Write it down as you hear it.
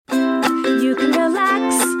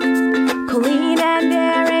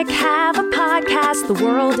The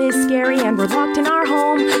world is scary and we're locked in our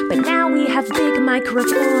home, but now we have big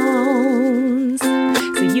microphones,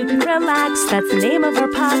 so you can relax. That's the name of our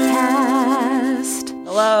podcast.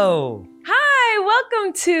 Hello. Hi,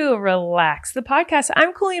 welcome to Relax, the podcast.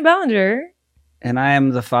 I'm Colleen Ballinger. And I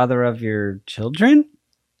am the father of your children?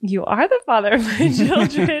 You are the father of my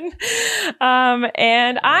children.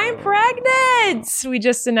 And I'm pregnant. We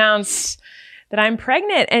just announced that I'm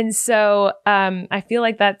pregnant. And so I feel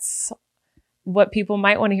like that's what people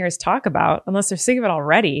might want to hear us talk about, unless they're sick of it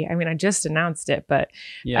already. I mean, I just announced it, but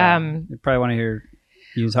yeah, they probably want to hear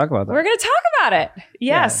you talk about that. We're going to talk about it.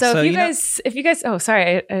 Yeah. So if you guys, oh,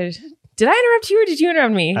 sorry. Did I interrupt you or did you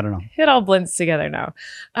interrupt me? I don't know. It all blends together now.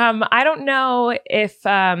 I don't know if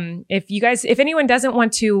anyone doesn't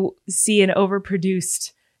want to see an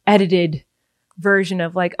overproduced, edited version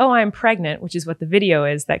of like, oh, I'm pregnant, which is what the video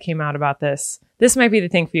is that came out about this. This might be the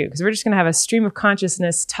thing for you, because we're just going to have a stream of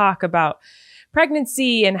consciousness talk about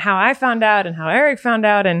pregnancy and how I found out and how Erik found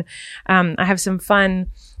out. And I have some fun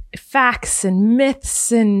facts and myths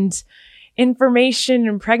and information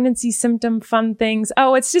and pregnancy symptom fun things.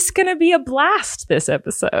 Oh, it's just going to be a blast this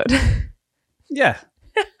episode. Yeah.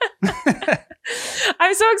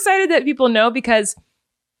 I'm so excited that people know, because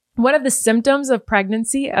one of the symptoms of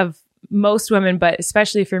pregnancy of most women, but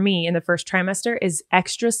especially for me in the first trimester, is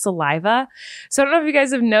extra saliva. So I don't know if you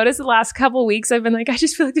guys have noticed the last couple of weeks, I've been like, I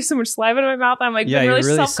just feel like there's so much saliva in my mouth. I'm like, yeah, really,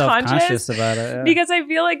 you're really self-conscious about it. Yeah. because I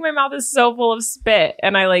feel like my mouth is so full of spit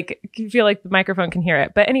and I like feel like the microphone can hear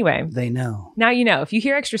it. But anyway, they know. Now you know. If you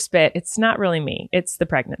hear extra spit, it's not really me. It's the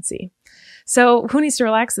pregnancy. So who needs to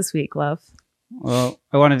relax this week, love? Well,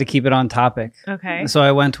 I wanted to keep it on topic. Okay. So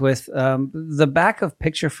I went with the back of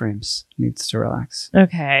picture frames needs to relax.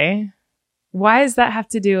 Okay. Why does that have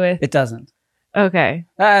to do with? It doesn't. Okay.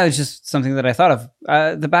 It was just something that I thought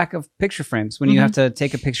of. The back of picture frames, when you have to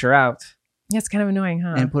take a picture out. Yeah, it's kind of annoying,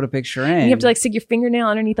 huh? And put a picture in. And you have to like stick your fingernail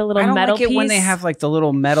underneath a little metal piece. I don't like it when they have like the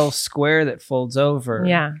little metal square that folds over.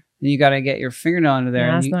 Yeah. And you got to get your fingernail under there.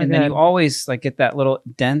 Yeah, and then you always like get that little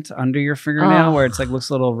dent under your fingernail where it's like looks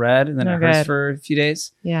a little red and then it hurts for a few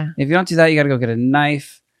days. Yeah. If you don't do that, you got to go get a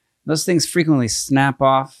knife. Those things frequently snap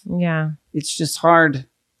off. Yeah. It's just hard.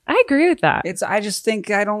 I agree with that. I just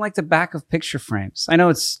think I don't like the back of picture frames. I know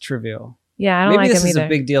it's trivial. Yeah, I don't like them either. Maybe this is a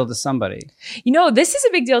big deal to somebody. You know, this is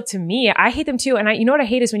a big deal to me. I hate them too. And you know what I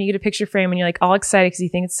hate is when you get a picture frame and you're like all excited because you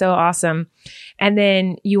think it's so awesome. And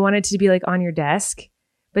then you want it to be like on your desk.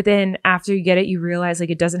 But then after you get it, you realize like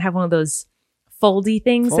it doesn't have one of those foldy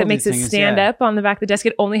things that makes it stand up on the back of the desk.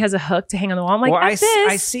 It only has a hook to hang on the wall. I'm like,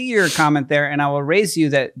 I see your comment there, and I will raise you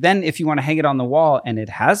that then if you want to hang it on the wall and it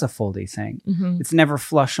has a foldy thing, it's never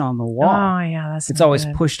flush on the wall. Oh, yeah. It's always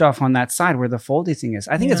pushed off on that side where the foldy thing is.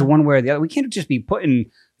 I think it's one way or the other. We can't just be putting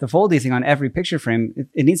the foldy thing on every picture frame.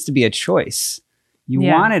 It needs to be a choice. You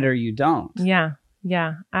want it or you don't. Yeah.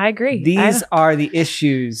 Yeah, I agree. These are the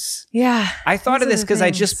issues. Yeah. I thought of this because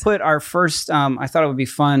I just put our first, I thought it would be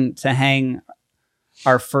fun to hang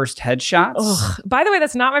our first headshots. Ugh. By the way,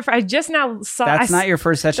 that's not my first. I just now saw. That's not your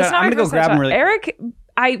first headshot. I'm going to go grab him really quick.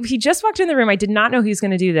 Erik, he just walked in the room. I did not know he was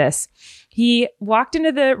going to do this. He walked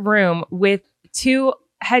into the room with 2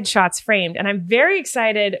 headshots framed, and I'm very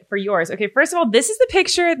excited for yours. Okay, first of all, this is the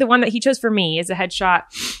picture. The one that he chose for me is a headshot.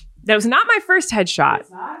 That was not my first headshot.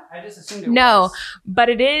 It's not? I just assumed it was. But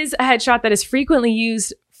it is a headshot that is frequently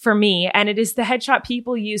used for me, and it is the headshot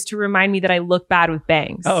people use to remind me that I look bad with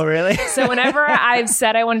bangs. Oh, really? So whenever I've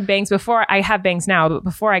said I wanted bangs before, I have bangs now, but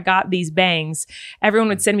before I got these bangs, everyone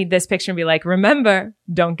would send me this picture and be like, remember,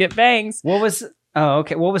 don't get bangs. What was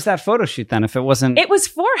that photo shoot then? If it wasn't... It was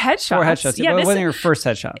 4 headshots. 4 headshots. Yeah, it wasn't your first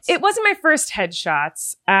headshots. It wasn't my first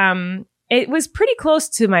headshots. It was pretty close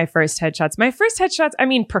to my first headshots. My first headshots, I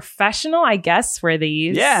mean, professional, I guess, were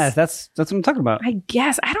these. Yeah, that's what I'm talking about. I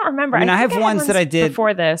guess. I don't remember. I mean, I have ones that I did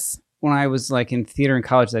before this. When I was like in theater in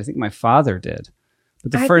college that I think my father did.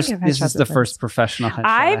 But this is the first professional headshot.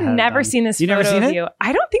 I've never seen this photo of you.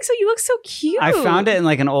 I don't think so. You look so cute. I found it in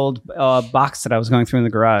like an old box that I was going through in the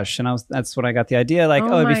garage. And that's what I got the idea. Like,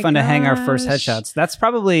 it'd be fun to hang our first headshots. That's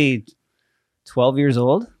probably 12 years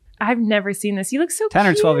old. I've never seen this. You look so 10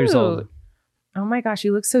 or 12 years old. Oh my gosh,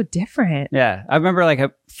 you look so different. Yeah. I remember like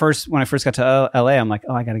when I first got to LA, I'm like,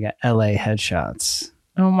 I got to get LA headshots.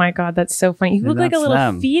 Oh my God, that's so funny. You look like a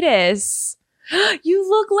little fetus. You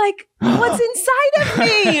look like what's inside of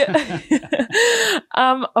me.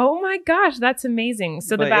 Oh my gosh, that's amazing.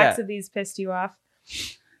 So the backs of these pissed you off?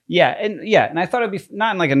 Yeah, and I thought it'd be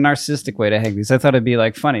not in like a narcissistic way to hang these. I thought it'd be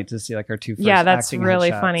like funny to see like our 2 first. Yeah, that's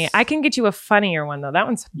really headshots. Funny. I can get you a funnier one though. That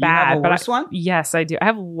one's bad. You have a worse one? Yes, I do. I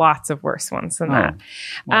have lots of worse ones than that.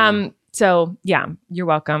 Wow. So yeah, you're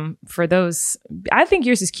welcome for those. I think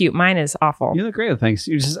yours is cute. Mine is awful. You look great with things.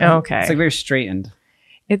 You're just okay. It's like very straightened.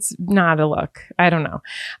 It's not a look. I don't know.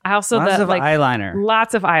 I also lots of eyeliner.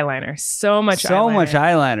 Lots of eyeliner. So much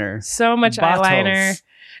eyeliner. So much Bottles. Eyeliner.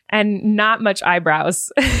 And not much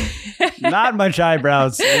eyebrows. Not much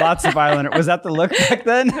eyebrows. Lots of eyeliner. Was that the look back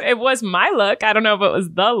then? It was my look. I don't know if it was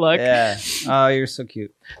the look. Yeah. Oh, you're so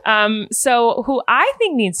cute. So who I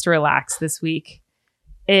think needs to relax this week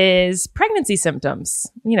is pregnancy symptoms.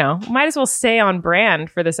 You know, might as well stay on brand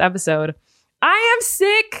for this episode. I am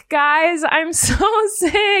sick, guys. I'm so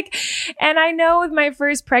sick. And I know with my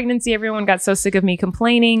first pregnancy, everyone got so sick of me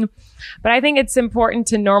complaining. But I think it's important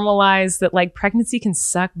to normalize that like pregnancy can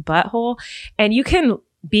suck butthole. And you can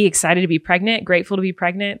be excited to be pregnant, grateful to be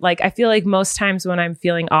pregnant. Like I feel like most times when I'm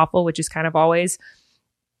feeling awful, which is kind of always,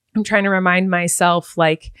 I'm trying to remind myself,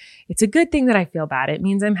 like, it's a good thing that I feel bad. It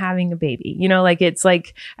means I'm having a baby. You know, like, it's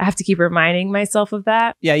like, I have to keep reminding myself of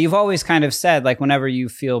that. Yeah, you've always kind of said, like, whenever you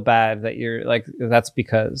feel bad, that you're like, that's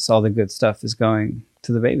because all the good stuff is going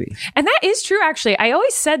to the baby. And that is true, actually. I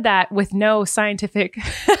always said that with no scientific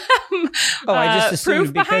I just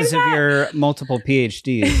assumed because of your multiple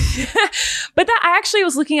PhDs. But that I actually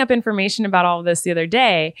was looking up information about all of this the other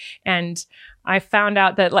day, and I found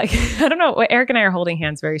out that, like, I don't know, Erik and I are holding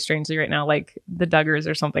hands very strangely right now, like the Duggars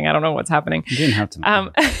or something. I don't know what's happening. You didn't have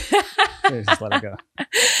to. Just let it go.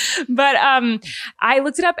 But I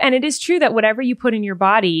looked it up, and it is true that whatever you put in your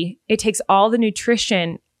body, it takes all the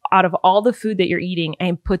nutrition out of all the food that you're eating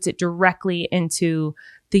and puts it directly into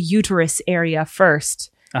the uterus area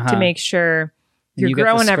first to make sure you're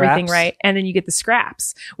growing everything right. And then you get the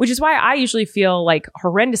scraps, which is why I usually feel like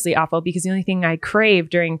horrendously awful, because the only thing I crave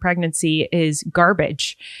during pregnancy is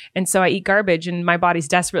garbage. And so I eat garbage, and my body's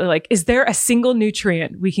desperately like, is there a single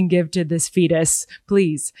nutrient we can give to this fetus,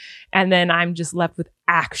 please? And then I'm just left with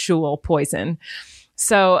actual poison.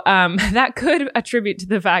 So that could attribute to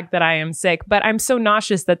the fact that I am sick, but I'm so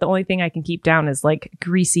nauseous that the only thing I can keep down is like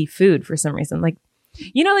greasy food for some reason. Like,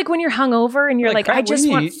 you know, like when you're hungover and you're like I just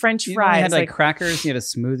want French fries. You had like crackers. You had a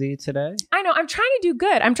smoothie today. I know. I'm trying to do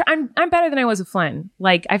good. I'm better than I was with Flynn.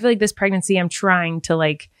 Like, I feel like this pregnancy, I'm trying to,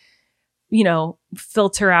 like, you know,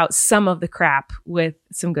 filter out some of the crap with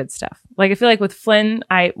some good stuff. Like, I feel like with Flynn,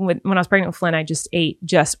 when I was pregnant with Flynn, I just ate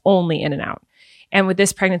just only In-N-Out. And with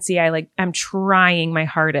this pregnancy, I'm trying my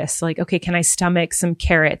hardest. Like, okay, can I stomach some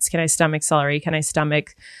carrots? Can I stomach celery? Can I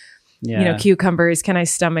stomach cucumbers? Can I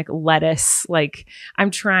stomach lettuce? Like,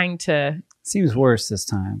 I'm trying to. Seems worse this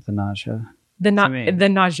time, the nausea. The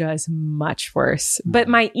nausea is much worse. But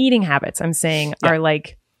my eating habits, I'm saying, are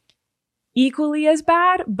like equally as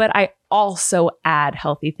bad, but I also add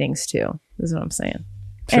healthy things too. This is what I'm saying.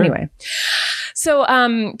 Sure. Anyway. So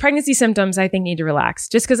pregnancy symptoms, I think, need to relax.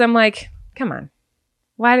 Just because I'm like, come on.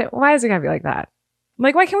 Why does it gotta be like that?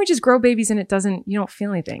 Like, why can't we just grow babies and you don't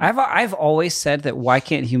feel anything? I've always said that why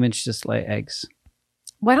can't humans just lay eggs?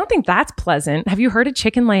 Well, I don't think that's pleasant. Have you heard a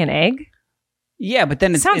chicken lay an egg? Yeah, but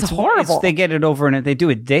then it sounds horrible. They get it over they do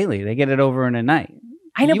it daily. They get it over in a night.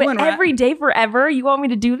 I know, but every day forever, you want me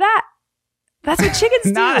to do that? That's what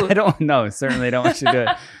chickens do. I don't know. Certainly don't want you to do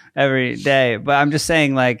it every day. But I'm just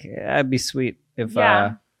saying, like, that'd be sweet if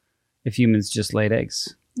humans just laid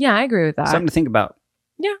eggs. Yeah, I agree with that. Something to think about.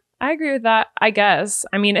 Yeah, I agree with that, I guess.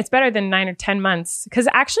 I mean, it's better than 9 or 10 months, because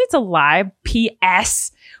actually it's a lie.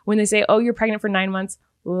 PS, when they say, oh, you're pregnant for 9 months,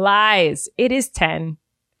 lies. It is 10.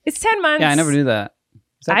 It's 10 months. Yeah, I never knew that.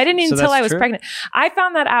 I didn't until I was pregnant. I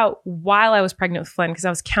found that out while I was pregnant with Flynn, because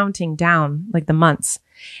I was counting down like the months,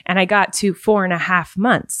 and I got to 4.5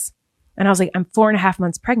 months, and I was like, I'm 4.5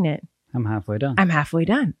 months pregnant. I'm halfway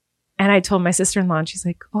done. And I told my sister-in-law, and she's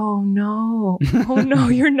like, oh no,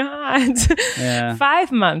 you're not. Yeah.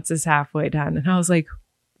 5 months is halfway done. And I was like,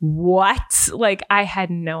 what? Like, I had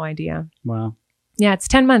no idea. Wow. Yeah, it's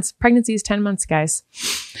 10 months. Pregnancy is 10 months, guys.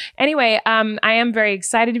 Anyway, I am very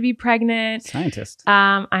excited to be pregnant. Scientist.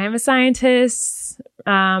 I am a scientist.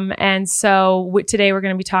 And so today we're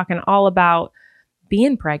going to be talking all about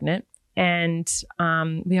being pregnant. And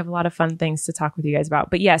we have a lot of fun things to talk with you guys about.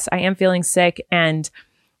 But yes, I am feeling sick, and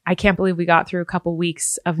I can't believe we got through a couple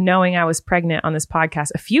weeks of knowing I was pregnant on this podcast.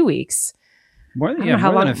 A few weeks. More than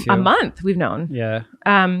a few. A month we've known. Yeah.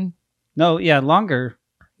 Longer.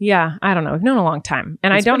 Yeah, I don't know. We've known a long time.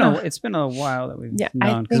 And I don't know. It's been a while that we've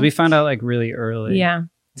known, because we found out like really early. Yeah.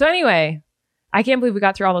 So anyway, I can't believe we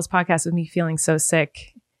got through all those podcasts with me feeling so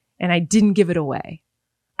sick, and I didn't give it away.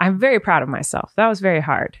 I'm very proud of myself. That was very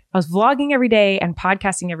hard. I was vlogging every day and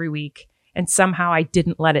podcasting every week, and somehow I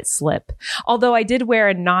didn't let it slip. Although I did wear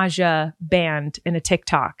a nausea band in a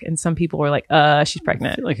TikTok, and some people were like, she's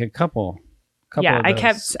pregnant. I feel like a couple Yeah, I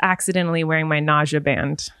kept accidentally wearing my nausea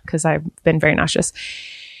band because I've been very nauseous.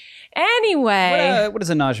 Anyway. What does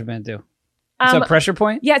a nausea band do? It's a pressure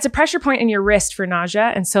point? Yeah, it's a pressure point in your wrist for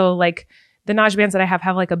nausea. And so like the nausea bands that I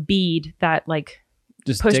have like a bead that like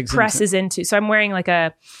just presses into. So I'm wearing like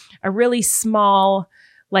a really small,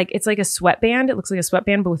 like it's like a sweatband. It looks like a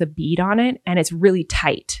sweatband, but with a bead on it. And it's really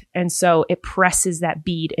tight. And so it presses that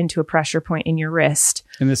bead into a pressure point in your wrist.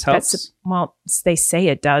 And this helps? Well, they say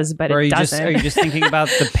it does, but it doesn't. Are you just thinking about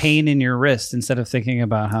the pain in your wrist instead of thinking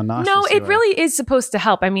about how nauseous you are? No, it really is supposed to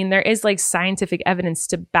help. I mean, there is like scientific evidence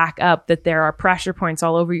to back up that there are pressure points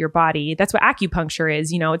all over your body. That's what acupuncture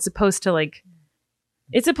is. You know, it's supposed to like...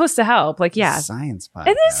 It's supposed to help. Like, yeah. Science podcast.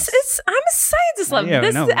 I'm a scientist. Love.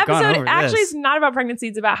 This episode actually is not about pregnancy.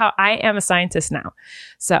 It's about how I am a scientist now.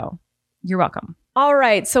 So you're welcome. All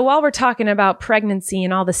right. So while we're talking about pregnancy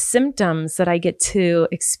and all the symptoms that I get to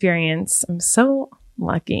experience, I'm so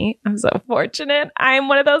lucky. I'm so fortunate. I'm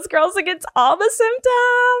one of those girls that gets all the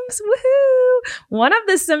symptoms. Woohoo! One of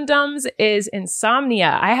the symptoms is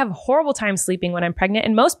insomnia. I have a horrible time sleeping when I'm pregnant,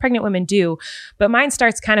 and most pregnant women do, but mine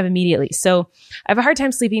starts kind of immediately. So I have a hard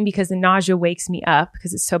time sleeping because the nausea wakes me up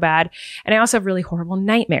because it's so bad. And I also have really horrible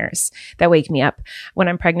nightmares that wake me up when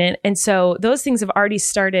I'm pregnant. And so those things have already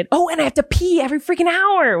started. Oh, and I have to pee every freaking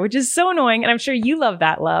hour, which is so annoying. And I'm sure you love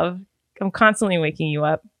that, love. I'm constantly waking you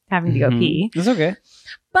up, having to go pee. It's okay.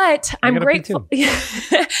 But I'm grateful.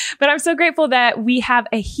 But I'm so grateful that we have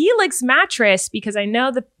a Helix mattress because I know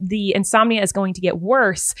that the insomnia is going to get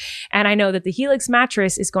worse. And I know that the Helix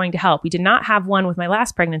mattress is going to help. We did not have one with my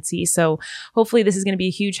last pregnancy. So hopefully this is going to be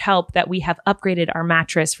a huge help that we have upgraded our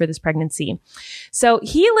mattress for this pregnancy. So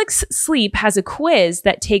Helix Sleep has a quiz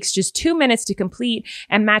that takes just 2 minutes to complete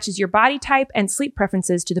and matches your body type and sleep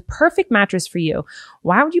preferences to the perfect mattress for you.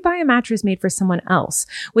 Why would you buy a mattress made for someone else?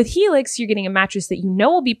 With Helix, you're getting a mattress that you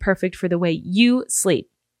know will be perfect for the way you sleep.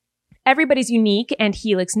 Everybody's unique and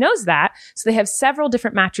Helix knows that, so they have several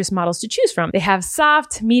different mattress models to choose from. They have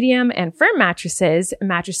soft, medium, and firm mattresses. A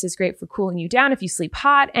mattress is great for cooling you down if you sleep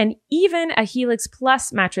hot, and even a Helix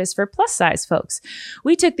Plus mattress for plus size folks.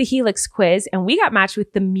 We took the Helix quiz and we got matched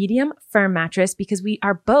with the medium firm mattress because we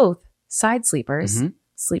are both side sleepers,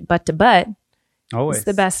 sleep butt to butt. Always. It's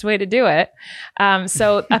the best way to do it.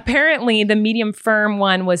 So apparently the medium firm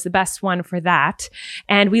one was the best one for that.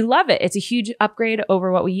 And we love it. It's a huge upgrade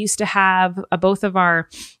over what we used to have. Both of our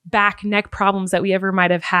back, neck problems that we ever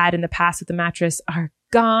might have had in the past with the mattress are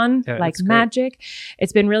gone like magic.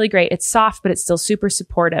 It's been really great. It's soft, but it's still super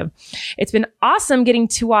supportive. It's been awesome getting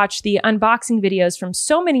to watch the unboxing videos from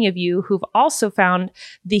so many of you who've also found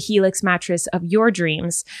the Helix mattress of your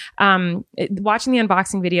dreams. Watching the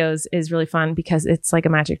unboxing videos is really fun because it's like a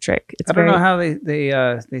magic trick. I don't know how they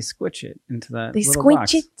squitch it into that. They squinch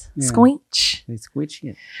box. It. Yeah. Squinch. They squitch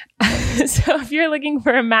it. So if you're looking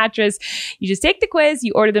for a mattress, you just take the quiz,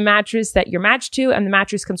 you order the mattress that you're matched to, and the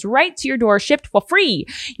mattress comes right to your door, shipped for free.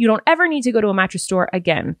 You don't ever need to go to a mattress store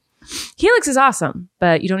again. Helix is awesome,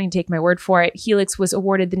 but you don't need to take my word for it. Helix was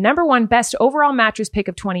awarded the #1 best overall mattress pick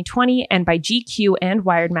of 2020 and by GQ and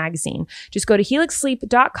Wired magazine. Just go to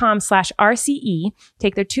helixsleep.com/RCE,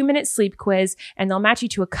 take their 2-minute sleep quiz, and they'll match you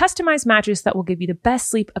to a customized mattress that will give you the best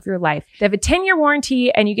sleep of your life. They have a 10-year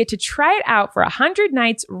warranty and you get to try it out for 100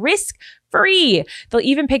 nights risk-free. They'll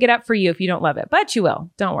even pick it up for you if you don't love it, but you will.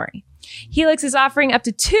 Don't worry. Helix is offering up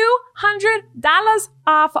to $200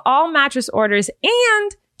 off all mattress orders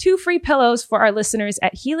and 2 free pillows for our listeners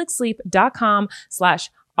at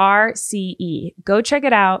helixsleep.com/RCE. Go check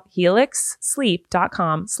it out.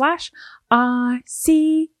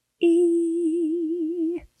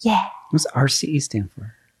 helixsleep.com/RCE. Yeah. What's RCE stand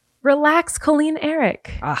for? Relax, Colleen and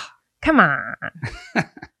Erik. Come on.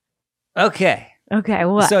 Okay. Okay,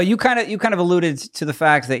 what? So you kind of alluded to the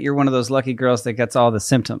fact that you're one of those lucky girls that gets all the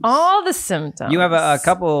symptoms. All the symptoms. You have a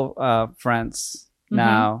couple friends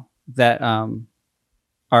now that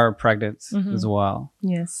are pregnant as well.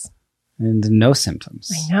 Yes. And no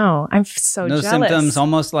symptoms. I know. I'm so jealous. No symptoms,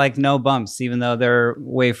 almost like no bumps, even though they're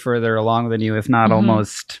way further along than you, if not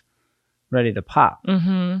almost ready to pop.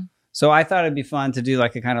 So I thought it'd be fun to do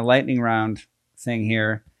like a kind of lightning round thing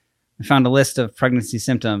here. I found a list of pregnancy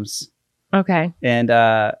symptoms. Okay. And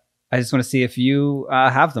I just want to see if you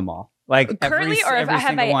have them all. Like currently, have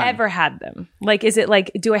I ever had them? Like, is it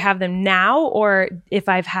like, do I have them now, or if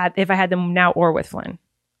I had them now or with Flynn?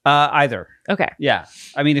 Either. Okay. Yeah.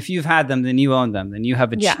 I mean, if you've had them, then you own them. Then you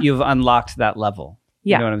have you've unlocked that level.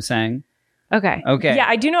 Yeah. You know what I'm saying? Okay. Okay. Yeah,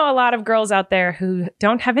 I do know a lot of girls out there who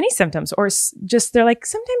don't have any symptoms, or just they're like,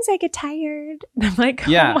 sometimes I get tired. And I'm like,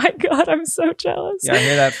 oh my God, I'm so jealous. Yeah, I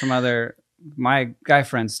hear that from my guy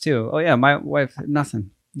friends too. Oh yeah, my wife, nothing.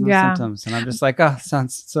 symptoms. And I'm just like, oh,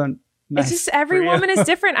 sounds so nice. It's just every woman is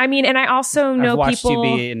different. I mean, and I also know I've watched people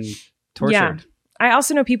you being tortured. Yeah. I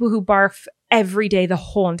also know people who barf every day the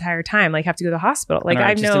whole entire time, like have to go to the hospital. Like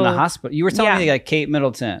I know just in the hospital. You were telling me like Kate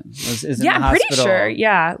Middleton is in the hospital. I'm pretty sure.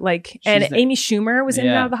 Yeah. Like, and Amy Schumer was in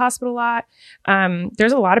and out of the hospital a lot.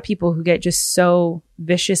 There's a lot of people who get just so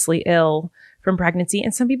viciously ill from pregnancy,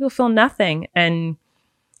 and some people feel nothing. And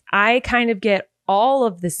I kind of get all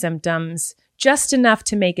of the symptoms, just enough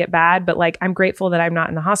to make it bad. But like, I'm grateful that I'm not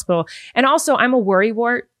in the hospital. And also I'm a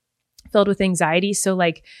worrywart filled with anxiety. So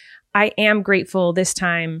like, I am grateful this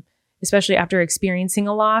time, especially after experiencing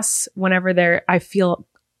a loss, whenever I feel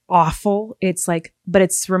awful. It's like, but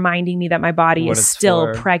it's reminding me that my body is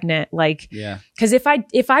still pregnant. Like, because if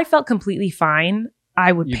I felt completely fine,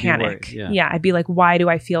 I would panic. I'd be like, why do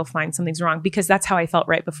I feel fine? Something's wrong. Because that's how I felt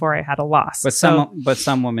right before I had a loss. But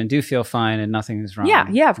some women do feel fine and nothing is wrong.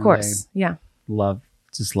 Yeah, of course. Yeah. Love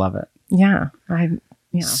it. Yeah.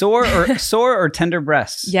 Sore or tender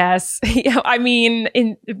breasts? Yes. I mean,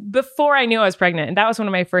 before I knew I was pregnant, and that was one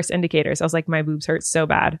of my first indicators. I was like, my boobs hurt so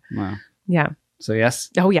bad. Wow. Yeah. So yes?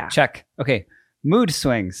 Oh yeah. Check. Okay. Mood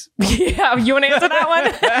swings. Yeah. You want to answer that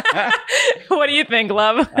one? What do you think,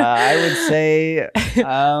 love? I would say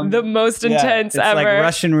the most intense it's ever. Like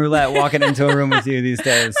Russian roulette walking into a room with you these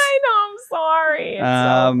days. I know. I'm sorry. It's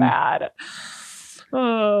so bad.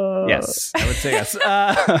 Oh. Yes. I would say yes.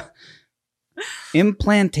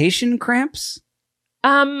 Implantation cramps?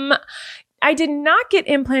 I did not get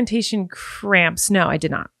implantation cramps. No, I did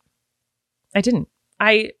not. I didn't.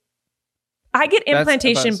 I get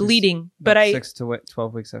implantation bleeding, but 6 to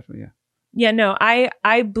 12 weeks after, Yeah, no,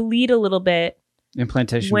 I bleed a little bit.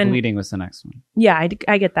 Implantation bleeding was the next one. Yeah,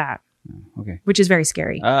 I get that. Oh, okay. Which is very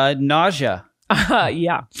scary. Nausea.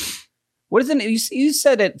 Yeah. What is it? You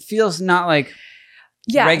said it feels not like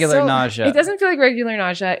regular nausea. It doesn't feel like regular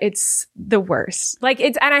nausea. It's the worst. Like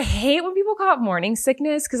and I hate when people call it morning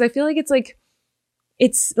sickness, because I feel like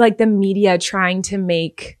it's like the media trying to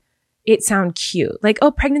make it sound cute. Like,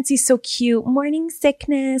 oh, pregnancy's so cute. Morning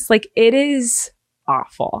sickness. Like, it is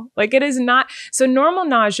awful. Like, it is not. So normal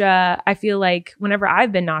nausea, I feel like whenever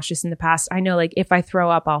I've been nauseous in the past, I know like if I throw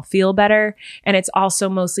up, I'll feel better. And it's also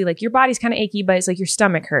mostly like your body's kind of achy, but it's like your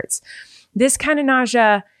stomach hurts. This kind of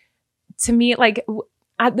nausea, to me, like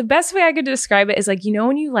the best way I could describe it is like, you know,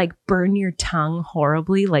 when you like burn your tongue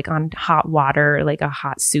horribly, like on hot water, or like a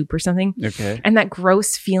hot soup or something. Okay. And that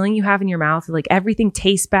gross feeling you have in your mouth, like everything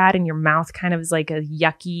tastes bad and your mouth kind of is like a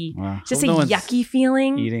yucky, just a yucky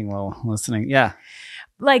feeling. Eating while listening. Yeah.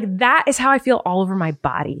 Like that is how I feel all over my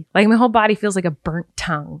body. Like my whole body feels like a burnt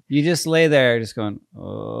tongue. You just lay there just going,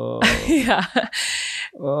 oh. Yeah.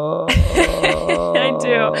 Oh. I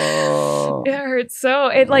do. It hurts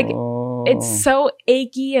so. It's so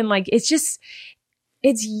achy, and like it just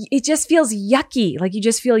feels yucky. Like you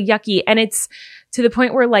just feel yucky, and it's to the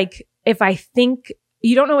point where like if I think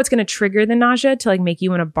you don't know what's going to trigger the nausea to like make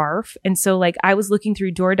you want to barf. And so like I was looking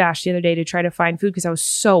through DoorDash the other day to try to find food because I was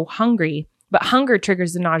so hungry. But hunger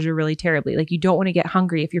triggers the nausea really terribly. Like you don't want to get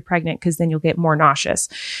hungry if you're pregnant because then you'll get more nauseous.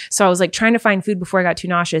 So I was like trying to find food before I got too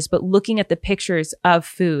nauseous, but looking at the pictures of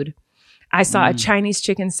food, I saw a Chinese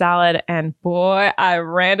chicken salad, and boy, I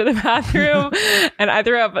ran to the bathroom and I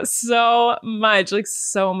threw up so much.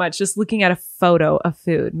 Just looking at a photo of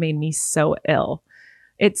food made me so ill.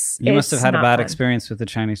 You must have had a bad fun. Experience with the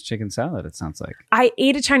Chinese chicken salad, it sounds like. I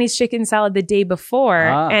ate a Chinese chicken salad the day before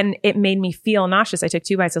and it made me feel nauseous. I took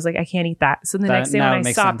 2 bites. I was like, I can't eat that. So the next day when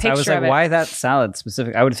I saw a picture I was like, of it, why that salad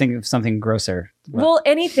specific? I would think of something grosser. Well,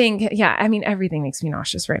 anything. Yeah. I mean, everything makes me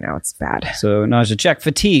nauseous right now. It's bad. So nausea check.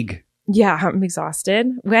 Fatigue. Yeah. I'm exhausted.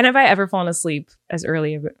 When have I ever fallen asleep as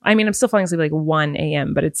early? I mean, I'm still falling asleep like 1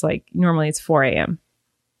 a.m., but it's like normally it's 4 a.m.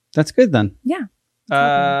 That's good then. Yeah.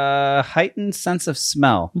 Heightened sense of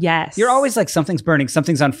smell. Yes. You're always like, something's burning,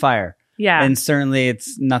 something's on fire. Yeah. And certainly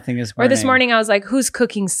nothing is burning. Or this morning I was like, who's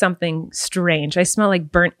cooking something strange? I smell like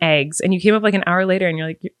burnt eggs. And you came up like an hour later and you're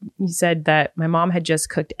like, you said that my mom had just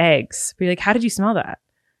cooked eggs. But you're like, how did you smell that?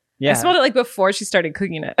 Yeah. I smelled it like before she started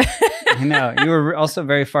cooking it. I know. You were also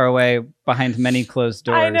very far away behind many closed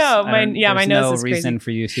doors. I know. My nose is crazy. There's no reason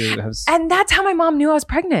for you to have... And that's how my mom knew I was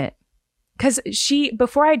pregnant. Because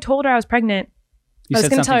before I told her I was pregnant, I was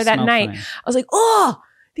going to tell her that night. Funny. I was like, oh,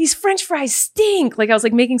 these French fries stink. Like I was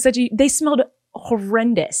like making they smelled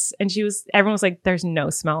horrendous. And everyone was like, there's no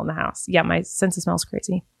smell in the house. Yeah, my sense of smell is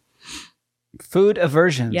crazy. Food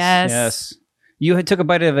aversions. Yes. You took a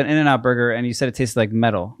bite of an In-N-Out burger and you said it tasted like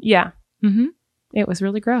metal. Yeah. Mm-hmm. It was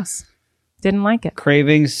really gross. Didn't like it.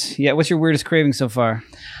 Cravings. Yeah. What's your weirdest craving so far?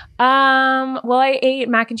 Well, I ate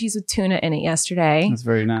mac and cheese with tuna in it yesterday. That's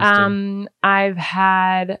very nasty. I've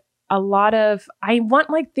had a lot of, I want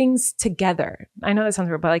like things together. I know that sounds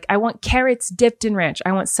weird, but like I want carrots dipped in ranch.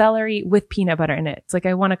 I want celery with peanut butter in it. It's like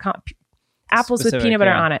I want apples with peanut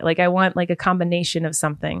butter on it. Like I want like a combination of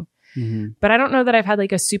something. But I don't know that I've had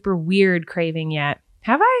like a super weird craving yet.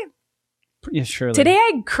 Have I? Yeah, surely. Today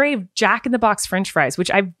I craved Jack in the Box French fries, which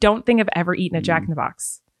I don't think I've ever eaten at Jack in the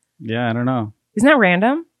Box. Yeah, I don't know. Isn't that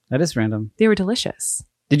random? That is random. They were delicious.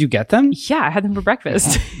 Did you get them? Yeah, I had them for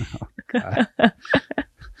breakfast. Oh, God.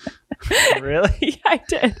 Really? Yeah, I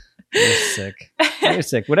did. You're sick. You're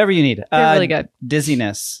sick. Whatever you need. They're really good.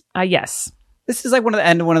 Dizziness. Yes. This is like one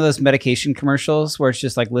of those medication commercials where it's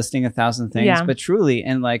just like listing 1,000 things. Yeah. But truly,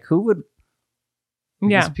 and like who would? I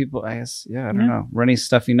guess people. I guess. Yeah. I don't know. Runny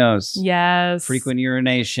stuffy nose. Yes. Frequent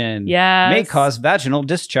urination. Yes. May cause vaginal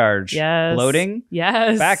discharge. Yes. Bloating.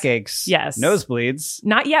 Yes. Backaches. Yes. Nosebleeds.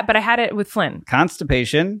 Not yet, but I had it with Flynn.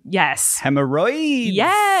 Constipation. Yes. Hemorrhoids.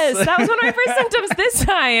 Yes. That was one of my first symptoms this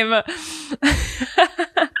time.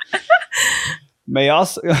 May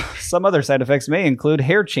also some other side effects may include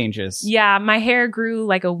hair changes. Yeah, my hair grew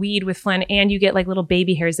like a weed with Flynn, and you get like little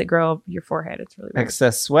baby hairs that grow up your forehead. It's really weird.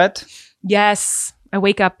 Excess sweat. Yes. I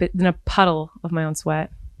wake up in a puddle of my own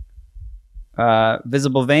sweat.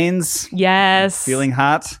 Visible veins. Yes. Feeling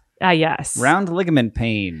hot. Yes. Round ligament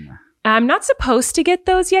pain. I'm not supposed to get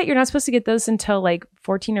those yet. You're not supposed to get those until like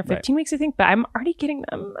 14 or 15 weeks, I think. But I'm already getting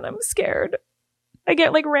them, and I'm scared. I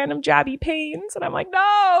get like random jabby pains, and I'm like,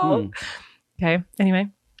 no. Okay. Anyway.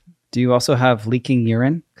 Do you also have leaking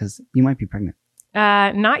urine? Because you might be pregnant.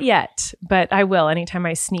 Not yet, but I will anytime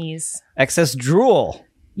I sneeze. Excess drool.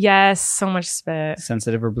 Yes, so much spit.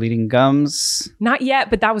 Sensitive or bleeding gums. Not yet,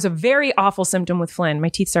 but that was a very awful symptom with Flynn. My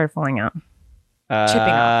teeth started falling out. Chipping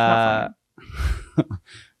off, not falling.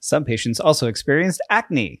 Some patients also experienced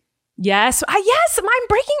acne. Yes. Yes, I'm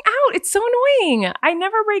breaking out. It's so annoying. I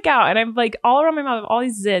never break out, and I'm like all around my mouth, all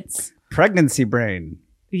these zits. Pregnancy brain.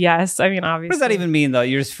 Yes, I mean, obviously. What does that even mean, though?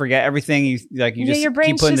 You just forget everything. You just your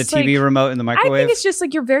brain's keep putting the just TV remote in the microwave. I think it's just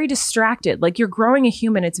like you're very distracted. Like you're growing a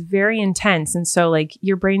human. It's very intense. And so like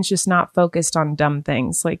your brain's just not focused on dumb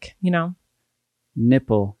things. Like,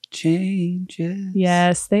 Nipple changes.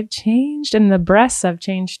 Yes, they've changed. And the breasts have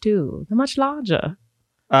changed too. They're much larger.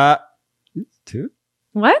 2?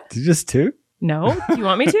 What? Just 2? No. You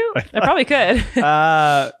want me to? I probably could.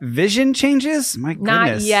 Vision changes? My goodness.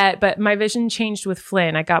 Not yet, but my vision changed with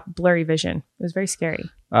Flynn. I got blurry vision. It was very scary.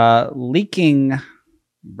 Leaking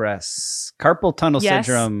breasts. Carpal tunnel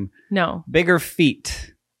syndrome. No. Bigger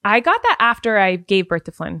feet. I got that after I gave birth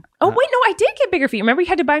to Flynn. Oh, wait, no, I did get bigger feet. Remember you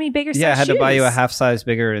had to buy me bigger size shoes? Yeah, I had to buy you a half size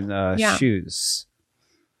bigger shoes.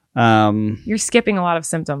 You're skipping a lot of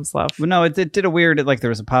symptoms, love. Well, no, it did a weird, there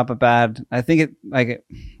was a pop-up ad. I think I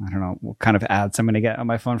don't know what kind of ads I'm going to get on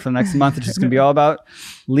my phone for the next month. It's just going to be all about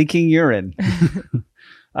leaking urine.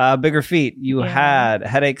 Bigger feet. You had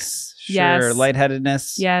headaches. Sure. Yes.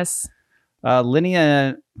 Lightheadedness. Yes.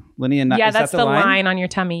 Linea. Yeah, that's the line on your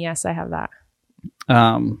tummy. Yes, I have that.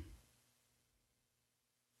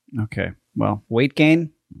 Okay. Well, weight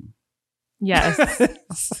gain. Yes.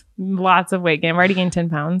 Lots of weight gain. I've already gained 10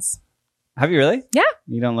 pounds. Have you really? Yeah.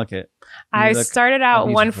 You don't look it. I started out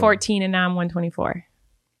 114 and now I'm 124.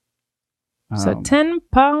 So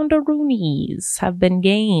 10-pounderoonies have been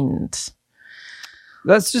gained.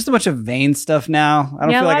 That's just a bunch of vein stuff now. I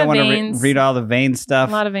don't feel like I want to read all the vein stuff.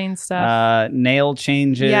 A lot of vein stuff. Nail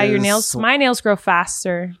changes. Yeah, your nails. My nails grow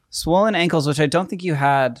faster. Swollen ankles, which I don't think you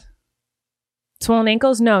had. Swollen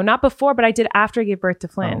ankles? No, not before, but I did after I gave birth to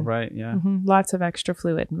Flynn. Oh, right, yeah. Lots of extra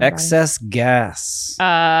fluid in my Excess gas.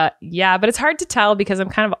 Yeah, but it's hard to tell because I'm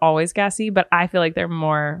kind of always gassy, but I feel like they're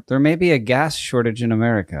more... There may be a gas shortage in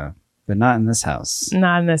America, but not in this house.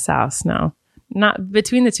 Not in this house, no. Not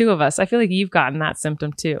between the two of us. I feel like you've gotten that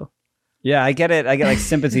symptom too. Yeah, I get it. I get like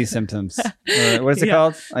sympathy symptoms. Or what is it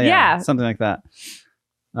called? Oh, yeah, something like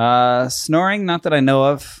that. Snoring, not that I know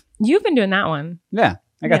of. You've been doing that one. Yeah,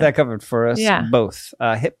 I got that covered for us both.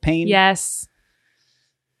 Hip pain. Yes.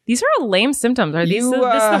 These are all lame symptoms. Are these this is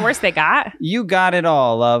the worst they got? You got it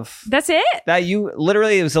all, love. That's it? That you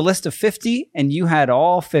literally, it was a list of 50 and you had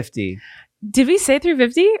all 50. Did we say through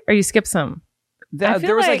 50 or you skipped some?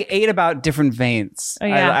 There was like 8 about different veins. Oh,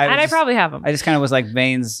 yeah. I probably have them. I just kind of was like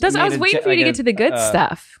veins. I was waiting for you to get to the good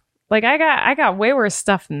stuff. Like I got way worse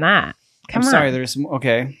stuff than that. I'm sorry. There's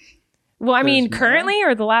okay. Well, I mean, currently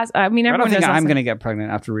or the last, I mean, everyone I don't think I'm going to get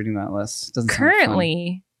pregnant after reading that list. Doesn't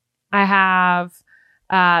currently, I have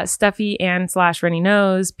stuffy and/runny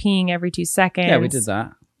nose, peeing every 2 seconds. Yeah, we did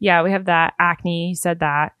that. Yeah, we have that. Acne, you said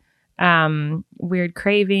that. Weird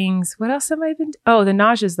cravings. What else have I been? Oh, the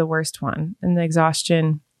nausea is the worst one. And the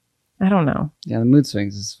exhaustion. I don't know. Yeah, the mood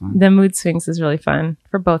swings is fun. The mood swings is really fun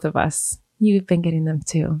for both of us. You've been getting them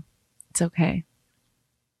too. It's okay.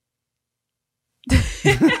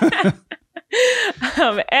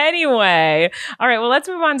 Anyway, all right, well, let's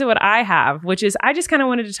move on to what I have, which is I just kind of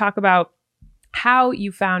wanted to talk about how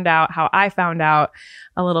you found out, how I found out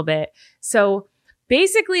a little bit. So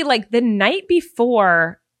basically, like the night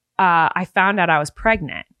before I found out I was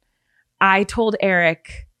pregnant, I told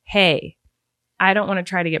Erik, hey, I don't want to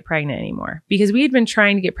try to get pregnant anymore, because we had been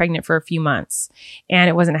trying to get pregnant for a few months and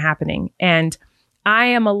it wasn't happening. And I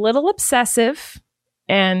am a little obsessive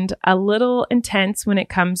and a little intense when it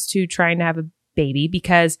comes to trying to have a baby,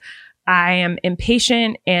 because I am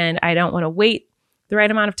impatient and I don't want to wait the right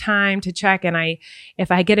amount of time to check. And if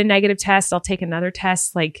I get a negative test, I'll take another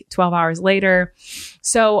test like 12 hours later.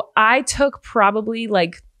 So I took probably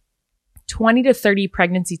like 20 to 30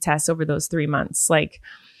 pregnancy tests over those 3 months,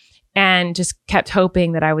 and just kept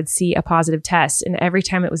hoping that I would see a positive test. And every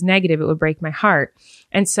time it was negative, it would break my heart.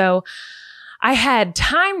 And so I had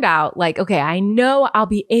timed out like, okay, I know I'll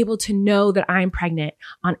be able to know that I'm pregnant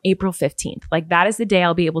on April 15th. Like that is the day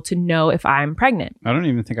I'll be able to know if I'm pregnant. I don't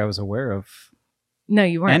even think I was aware of No,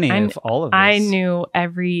 you weren't. any of all of this. I knew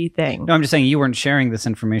everything. No, I'm just saying you weren't sharing this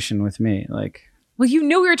information with me. Like, Well, you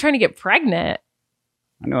knew we were trying to get pregnant.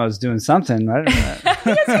 I know I was doing something. I didn't know that.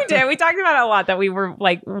 Yes, we did. We talked about it a lot, that we were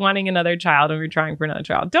like wanting another child and we were trying for another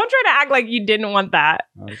child. Don't try to act like you didn't want that.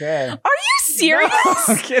 Okay. Are you serious? No,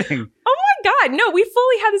 I'm kidding. Oh my God. No, we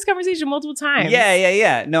fully had this conversation multiple times.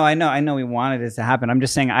 Yeah. No, I know we wanted it to happen. I'm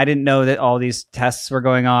just saying I didn't know that all these tests were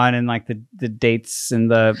going on and like the dates and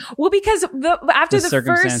Well, because after the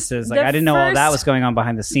circumstances, first, I didn't know all that was going on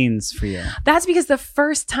behind the scenes for you. That's because the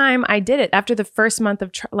first time I did it, after the first month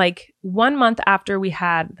of 1 month after we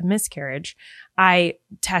had the miscarriage, I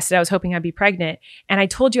tested. I was hoping I'd be pregnant, and I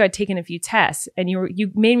told you I'd taken a few tests, and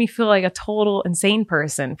you made me feel like a total insane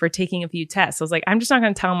person for taking a few tests. I was like, I'm just not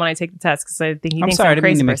going to tell him when I take the test because I think he thinks I'm a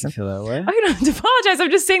crazy person. Make you feel that way. Oh, you don't have to apologize. I'm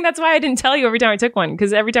just saying that's why I didn't tell you every time I took one,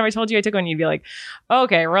 because every time I told you I took one, you'd be like,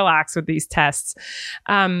 okay, relax with these tests.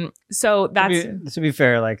 So that's to be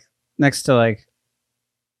fair, like next to like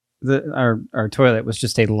our toilet was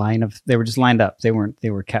just a line of, they were just lined up. They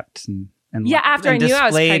were kept and yeah, after I knew I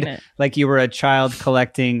was pregnant. Like you were a child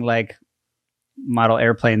collecting like model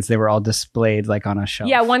airplanes. They were all displayed like on a shelf.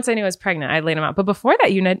 Yeah, once I knew I was pregnant, I laid them out. But before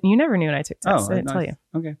that, you never knew when I took tests. I didn't tell you.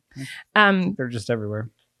 Okay. They're just everywhere.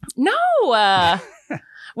 No.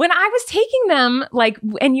 When I was taking them,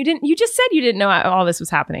 and you just said you didn't know all this was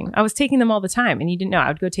happening. I was taking them all the time and you didn't know. I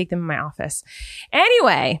would go take them in my office.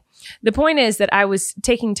 Anyway, the point is that I was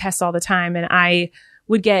taking tests all the time and I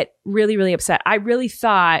would get really, really upset. I really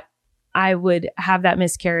thought I would have that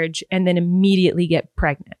miscarriage and then immediately get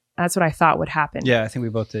pregnant. That's what I thought would happen. Yeah, I think we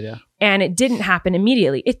both did, yeah. And it didn't happen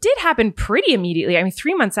immediately. It did happen pretty immediately. I mean,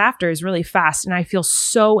 3 months after is really fast. And I feel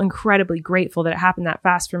so incredibly grateful that it happened that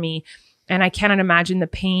fast for me. And I cannot imagine the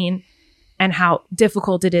pain and how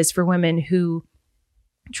difficult it is for women who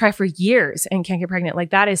try for years and can't get pregnant. Like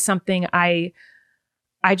that is something I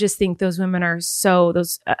just think those women are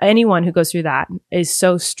anyone who goes through that is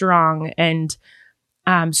so strong. And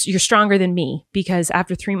you're stronger than me, because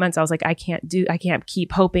after 3 months, I was like, I can't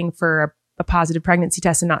keep hoping for a positive pregnancy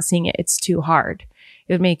test and not seeing it. It's too hard.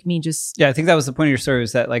 It would make me just. Yeah, I think that was the point of your story,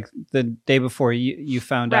 was that like the day before you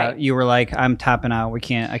found out, you were like, I'm tapping out. I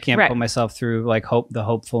can't put myself through like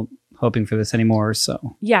hoping for this anymore.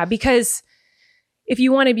 So yeah, because if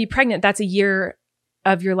you want to be pregnant, that's a year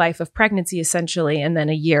of your life of pregnancy essentially. And then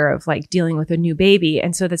a year of like dealing with a new baby.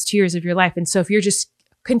 And so that's 2 years of your life. And so if you're just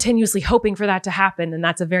continuously hoping for that to happen, and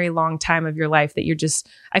that's a very long time of your life that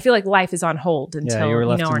I feel like life is on hold until you were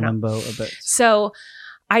left in limbo a bit. So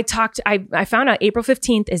I found out April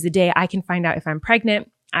 15th is the day I can find out if I'm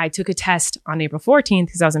pregnant. I took a test on April 14th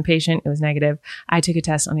because I was impatient. It was negative. I took a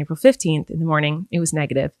test on April 15th in the morning. It was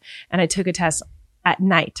negative. And I took a test at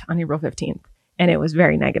night on April 15th and it was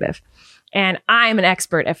very negative. And I'm an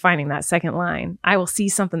expert at finding that second line. I will see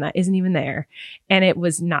something that isn't even there. And it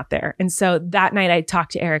was not there. And so that night I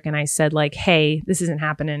talked to Erik and I said like, hey, this isn't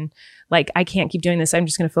happening. Like, I can't keep doing this. I'm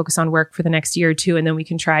just going to focus on work for the next year or two and then we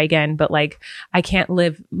can try again. But like, I can't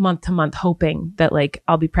live month to month hoping that like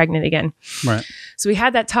I'll be pregnant again. Right. So we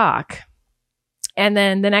had that talk. And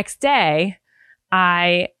then the next day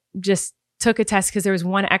I just took a test because there was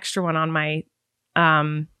one extra one on my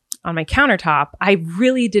countertop. I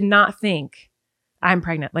really did not think I'm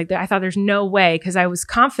pregnant. Like I thought there's no way, because I was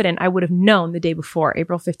confident I would have known the day before.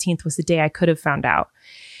 April 15th was the day I could have found out.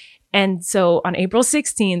 And so on April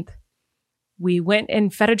 16th, we went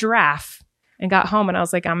and fed a giraffe and got home, and I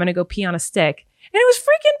was like, I'm going to go pee on a stick. And it was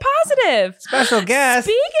freaking positive. Special guest.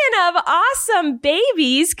 Speaking of awesome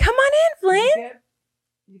babies, come on in, Flynn.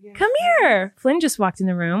 Come here. Flynn just walked in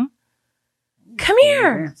the room. Come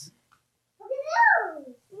here.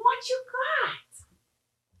 What you got?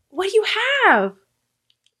 What do you have?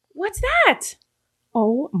 What's that?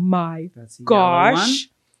 Oh my gosh.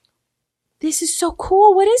 This is so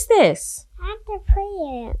cool. What is this? I have to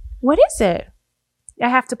play it. What is it? I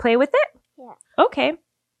have to play with it? Yeah. Okay.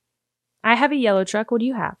 I have a yellow truck. What do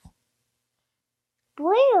you have?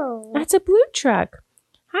 Blue. That's a blue truck.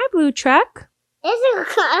 Hi, blue truck.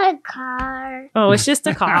 It's a car. Oh, it's just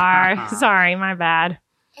a car. Sorry, my bad.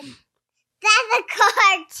 That's a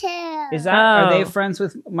car too. Is that? Are they friends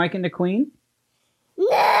with Mike and the Queen?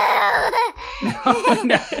 No.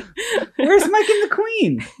 No. Where's Mike and the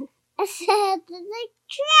Queen? It's at the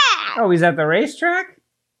track. Oh, he's at the racetrack?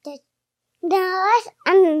 No,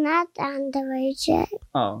 I'm not on the racetrack.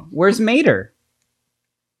 Oh, where's Mater?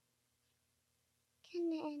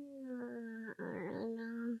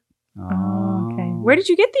 Oh, okay. Where did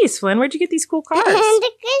you get these, Flynn? Where'd you get these cool cars? In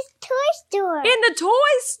the toy store. In the toy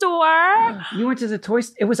store? You went to the toy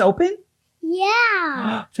store? It was open?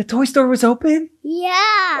 Yeah. The toy store was open?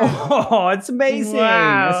 Yeah. Oh, it's amazing.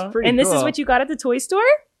 Wow. That's pretty and this cool. is what you got at the toy store?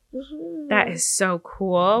 Mm-hmm. That is so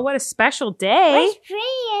cool. What a special day. What's pretty?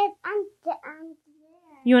 I'm there.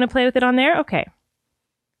 You want to play with it on there? Okay.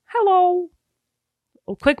 Hello.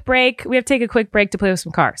 A quick break. We have to take a quick break to play with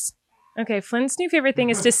some cars. Okay, Flynn's new favorite thing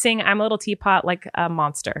is to sing I'm a Little Teapot like a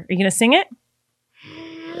monster. Are you going to sing it?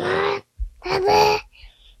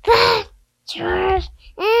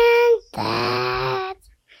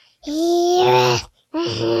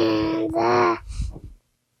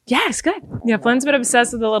 Yes, good. Yeah, Flynn's been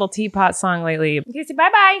obsessed with the Little Teapot song lately. Okay, say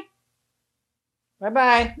bye-bye.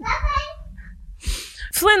 Bye-bye.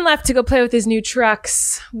 Flynn left to go play with his new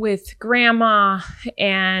trucks with Grandma,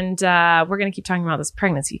 and we're going to keep talking about this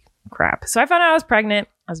pregnancy crap. So I found out I was pregnant.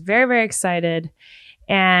 I was very, very excited,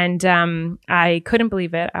 and I couldn't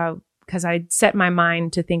believe it because I'd set my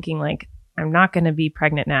mind to thinking, like, I'm not going to be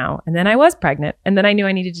pregnant now. And then I was pregnant, and then I knew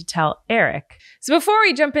I needed to tell Erik. So before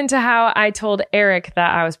we jump into how I told Erik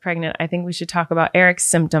that I was pregnant, I think we should talk about Erik's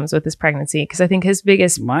symptoms with this pregnancy, because I think his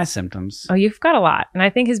biggest... My symptoms? Oh, you've got a lot. And I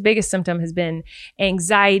think his biggest symptom has been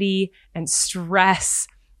anxiety and stress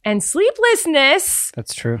and sleeplessness.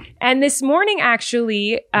 That's true. And this morning,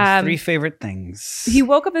 actually... three favorite things. He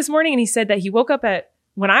woke up this morning and he said that he woke up at...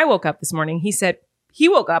 When I woke up this morning, he said he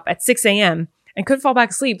woke up at 6 a.m. and couldn't fall back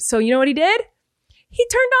asleep. So you know what he did? He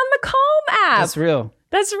turned on the Calm app. That's real.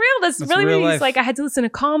 That's real. That's really real He's life. like, I had to listen to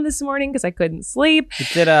Calm this morning because I couldn't sleep. He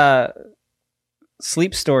did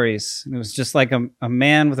sleep stories. It was just like a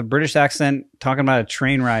man with a British accent talking about a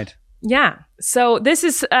train ride. Yeah. So this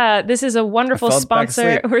is a wonderful I fell back sponsor.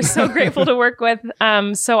 asleep. We're so grateful to work with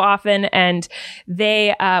so often, and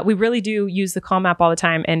we really do use the Calm app all the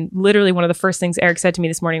time. And literally, one of the first things Erik said to me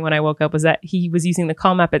this morning when I woke up was that he was using the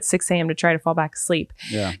Calm app at 6 a.m. to try to fall back asleep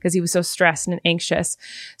because he was so stressed and anxious.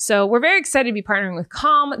 So we're very excited to be partnering with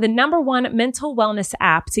Calm, the #1 mental wellness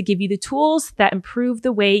app, to give you the tools that improve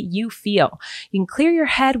the way you feel. You can clear your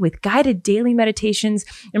head with guided daily meditations,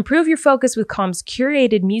 improve your focus with Calm's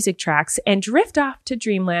curated music tracks, and drift off to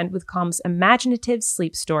dreamland with Calm's imaginative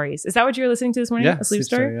sleep stories. Is that what you were listening to this morning? Yeah, a sleep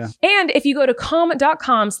story? yeah. And if you go to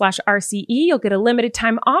calm.com/RCE, you'll get a limited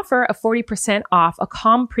time offer of 40% off a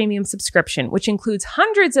Calm premium subscription, which includes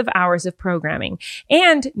hundreds of hours of programming,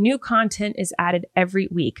 and new content is added every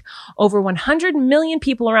week. Over 100 million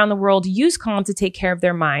people around the world use Calm to take care of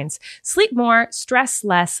their minds. Sleep more, stress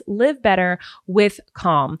less, live better with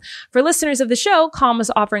Calm. For listeners of the show, Calm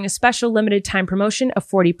is offering a special limited time promotion of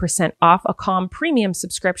 40% off a Calm premium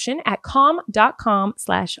subscription at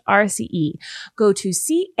calm.com/RCE. Go to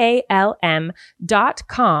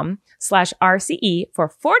calm.com/RCE for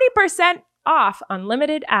 40% off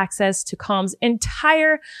unlimited access to Calm's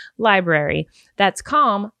entire library. That's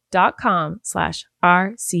calm.com/RCE.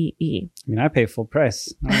 I mean, I pay full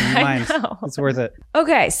price. I don't mind. know. It's worth it.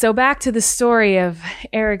 Okay, so back to the story of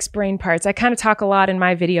Erik's brain parts. I kind of talk a lot in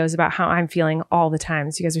my videos about how I'm feeling all the time.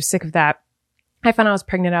 So you guys are sick of that. I found out I was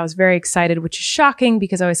pregnant. I was very excited, which is shocking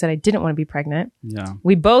because I always said I didn't want to be pregnant. Yeah.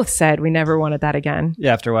 We both said we never wanted that again.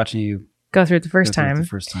 Yeah, after watching you Go through it the first go through it time. the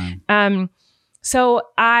first time. So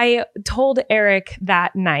I told Erik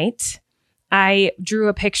that night, I drew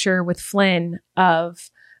a picture with Flynn of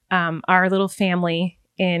our little family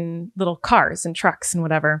in little cars and trucks and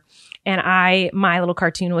whatever. And my little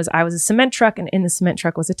cartoon was I was a cement truck, and in the cement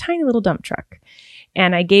truck was a tiny little dump truck.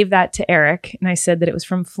 And I gave that to Erik, and I said that it was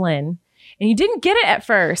from Flynn. and you didn't get it at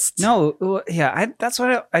first. No, yeah, that's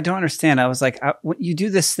what I don't understand. I was like, you do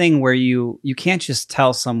this thing where you can't just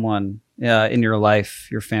tell someone in your life,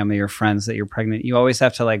 your family, your friends that you're pregnant. You always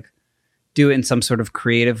have to like do it in some sort of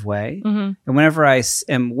creative way. And whenever I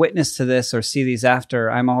am witness to this or see these after,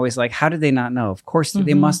 I'm always like, how did they not know? Of course,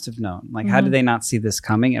 they must have known. Like, how did they not see this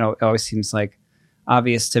coming? It always seems like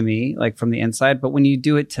obvious to me, like from the inside. But when you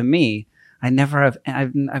do it to me, I've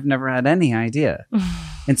never had any idea.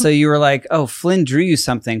 And so you were like, oh, Flynn drew you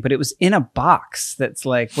something, but it was in a box that's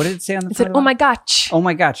like, what did it say on the front? It said, oh my gosh. Oh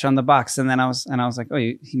my gosh, on the box. And then I was like, oh,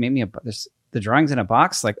 he made me the drawing's in a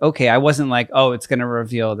box. Like, okay, I wasn't like, oh, it's going to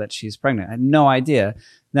reveal that she's pregnant. I had no idea.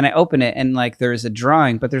 Then I open it and like there's a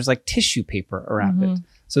drawing, but there's like tissue paper around it.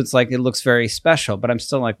 So it's like, it looks very special, but I'm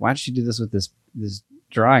still like, why did you do this with this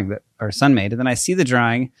drawing that our son made? And then I see the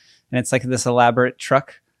drawing and it's like this elaborate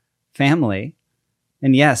truck family.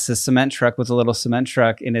 And yes, a cement truck with a little cement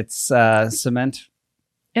truck and it's cement.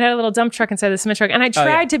 It had a little dump truck inside the cement truck. And I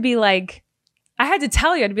tried to be like, I had to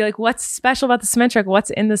tell you, I'd be like, what's special about the cement truck? What's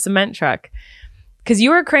in the cement truck? Because you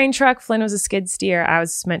were a crane truck, Flynn was a skid steer, I was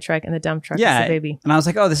a cement truck, and the dump truck was the baby. And I was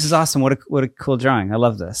like, oh, this is awesome. What a cool drawing. I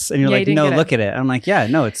love this. And you're like, no, look at it. I'm like, yeah,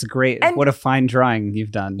 no, it's great. And what a fine drawing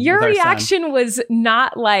you've done. Your reaction was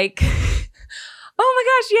not like, oh my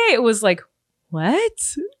gosh, yay. It was like,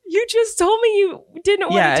 what? You just told me you didn't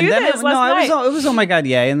want to do this last night. It was oh my god,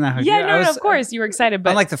 yay. And of course you were excited,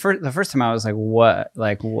 but like the first time I was like, what?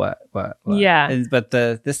 Like what? Yeah. But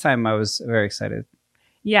this time I was very excited.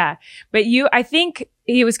 Yeah. But I think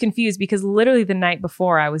he was confused because literally the night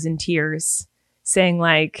before I was in tears saying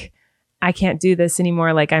like, I can't do this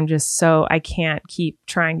anymore. Like I can't keep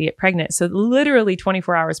trying to get pregnant. So literally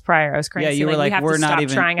 24 hours prior, I was crying. Yeah, you were like, we're not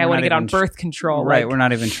even trying. I want to get on birth control. Right. We're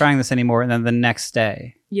not even trying this anymore. And then the next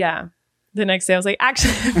day. Yeah. The next day I was like,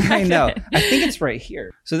 actually, I know. I think it's right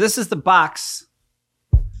here. So this is the box.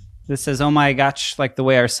 This says, oh my gosh, like the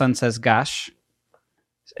way our son says gosh.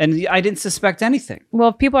 And I didn't suspect anything. Well,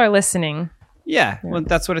 if people are listening. Yeah. Well,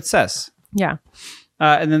 that's what it says. Yeah.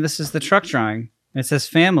 And then this is the truck drawing. It says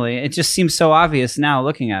family. It just seems so obvious now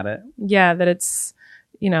looking at it. Yeah, that it's,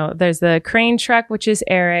 there's the crane truck, which is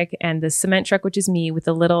Erik, and the cement truck, which is me, with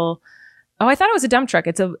a little, I thought it was a dump truck.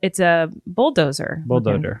 It's a bulldozer.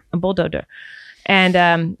 A bulldozer.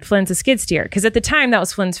 And Flynn's a skid steer. Because at the time, that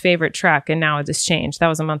was Flynn's favorite truck, and now it just changed. That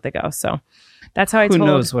was a month ago. So that's how I told Who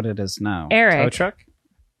knows what it is now? Erik. Tow truck?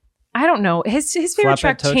 I don't know. His favorite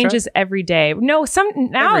truck changes every day. No, he's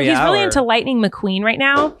really into Lightning McQueen right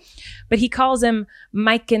now, but he calls him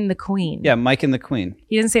Mike and the Queen. Yeah, Mike and the Queen.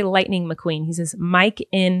 He doesn't say Lightning McQueen. He says Mike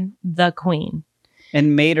in the Queen.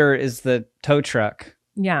 And Mater is the tow truck.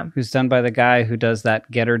 Yeah. Who's done by the guy who does that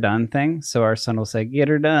get her done thing. So our son will say, get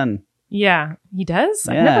her done. Yeah, he does?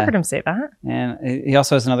 Yeah. I've never heard him say that. And he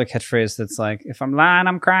also has another catchphrase that's like, if I'm lying,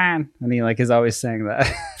 I'm crying. And he like is always saying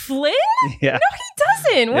that. Flynn? Yeah. No,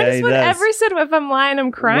 he doesn't. When has Flynn ever said, if I'm lying,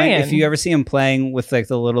 I'm crying? If you ever see him playing with like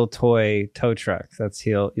the little toy tow truck,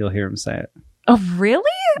 you'll hear him say it. Oh, really?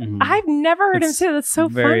 Mm-hmm. I've never heard him say that. That's so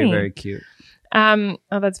very, funny. Very cute.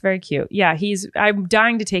 That's very cute. Yeah, I'm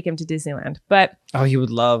dying to take him to Disneyland, but he would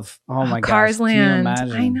love. Oh my gosh, Cars Land. Can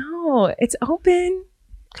you imagine? I know, it's open.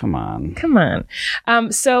 Come on.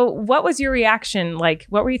 So what was your reaction? Like,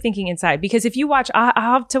 what were you thinking inside? Because if you watch, I'll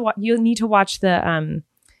have to. You'll need to watch the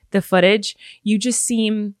footage. You just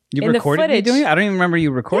seem you recorded me doing it. I don't even remember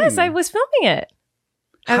you recording. Yes, I was filming it.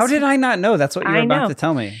 How did I not know? That's what you were about to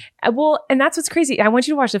tell me. Well, and that's what's crazy. I want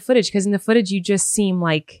you to watch the footage because in the footage, you just seem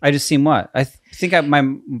like... I just seem what? I think my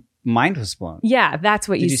mind was blown. Yeah, that's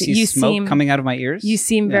what you see. You smoke coming out of my ears? You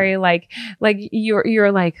seem very like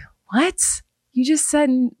you're like, what? You just said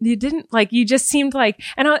you didn't like, you just seemed like,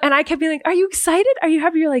 and I kept being like, are you excited? Are you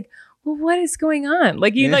happy? You're like, well, what is going on?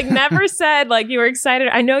 Like you like never said like you were excited.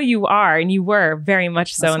 I know you are, and you were very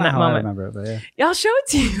much so. That's in that moment. I remember it, but yeah. I'll show it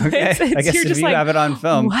to you. Okay. I guess you're just like, have it on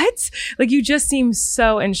film. What? Like you just seem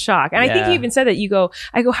so in shock. And I think you even said that.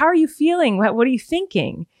 I go, how are you feeling? What are you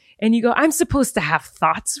thinking? And you go, I'm supposed to have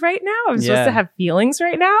thoughts right now. I'm supposed to have feelings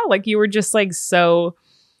right now. Like you were just like so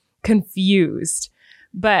confused.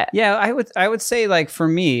 But yeah, I would say like for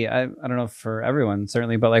me, I don't know for everyone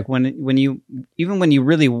certainly, but like when you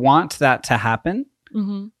really want that to happen,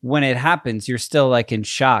 when it happens, you're still like in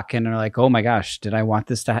shock and are like, oh my gosh, did I want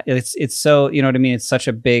this to happen? It's so, you know what I mean? It's such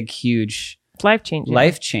a big, huge life-changing.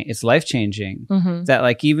 It's life-changing that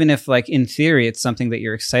like, even if like in theory, it's something that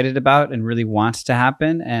you're excited about and really want to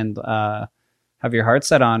happen and have your heart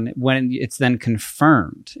set on, when it's then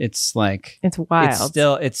confirmed, it's like, it's wild.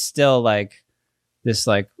 It's still like, this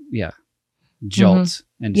like jolt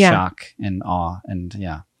and shock and awe and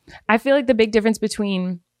I feel like the big difference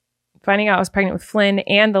between finding out I was pregnant with Flynn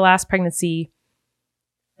and the last pregnancy.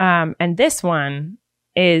 And this one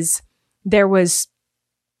is there was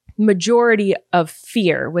majority of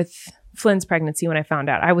fear with Flynn's pregnancy when I found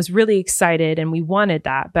out. I was really excited and we wanted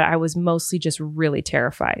that, but I was mostly just really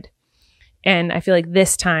terrified. And I feel like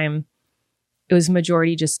this time it was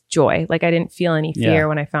majority just joy. Like I didn't feel any fear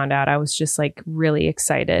when I found out. I was just like really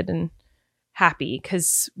excited and happy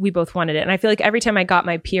because we both wanted it. And I feel like every time I got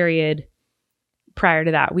my period prior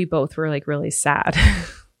to that, we both were like really sad.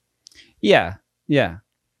 Yeah.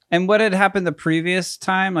 And what had happened the previous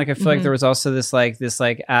time? Like I feel like there was also this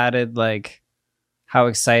added like how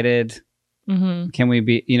excited can we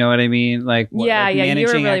be? You know what I mean? Like you were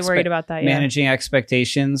really worried about that. Managing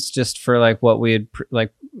expectations just for like what we had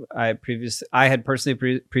I had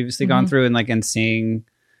personally previously gone through and seeing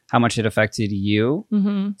how much it affected you.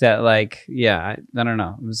 That like I don't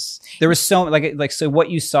know. There was so like so what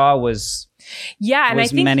you saw was and I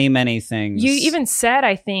think many things. You even said,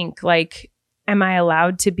 I think, like, am I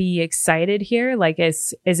allowed to be excited here? Like,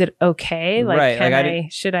 is it okay? Like,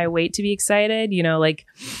 right. Should I wait to be excited? You know, like,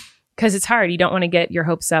 because it's hard. You don't want to get your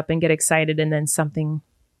hopes up and get excited and then something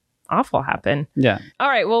awful happen. Yeah. All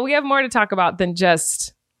right. Well, we have more to talk about than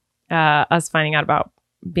just us finding out about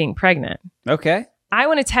being pregnant. Okay. I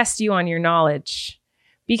want to test you on your knowledge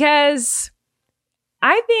because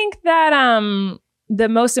I think that the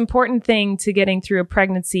most important thing to getting through a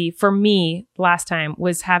pregnancy for me last time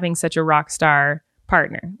was having such a rock star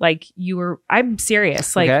partner. Like I'm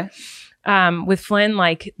serious. Like, with Flynn,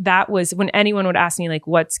 like that was when anyone would ask me like,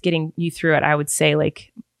 what's getting you through it? I would say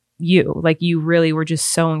like you really were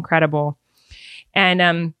just so incredible.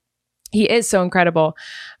 And, he is so incredible.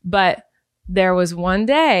 But there was one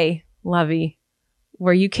day, Lovey,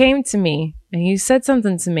 where you came to me and you said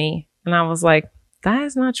something to me and I was like, that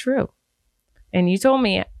is not true. And you told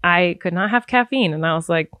me I could not have caffeine. And I was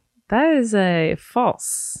like, that is a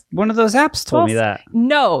false. One of those apps told me that.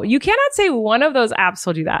 No, you cannot say one of those apps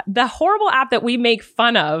told you that. The horrible app that we make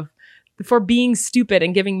fun of for being stupid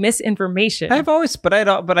and giving misinformation. I've always, but I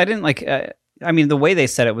didn't like, I mean, the way they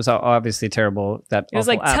said it was obviously terrible. It was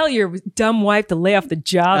like, tell your dumb wife to lay off the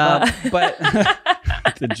Java. But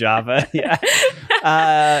the Java, yeah.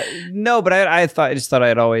 No, but I just thought I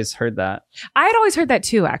had always heard that. I had always heard that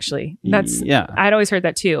too, actually. I'd always heard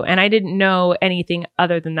that too. And I didn't know anything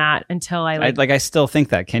other than that until I still think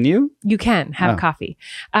that. Can you? You can have coffee.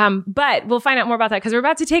 But we'll find out more about that because we're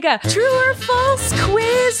about to take a true or false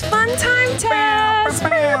quiz fun time test.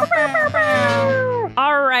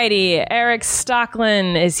 Alrighty, Erik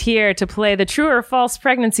Stocklin is here to play the true or false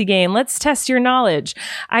pregnancy game. Let's test your knowledge.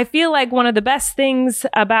 I feel like one of the best things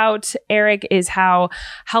about Erik is how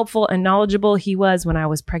helpful and knowledgeable he was when I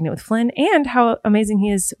was pregnant with Flynn and how amazing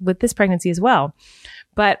he is with this pregnancy as well.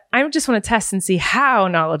 But I just want to test and see how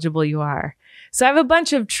knowledgeable you are. So I have a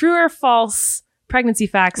bunch of true or false pregnancy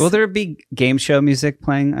facts. Will there be game show music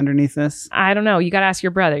playing underneath this? I don't know. You got to ask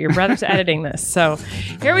your brother. Your brother's editing this. So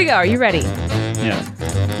here we go. Are you ready? Yeah.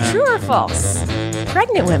 True or false?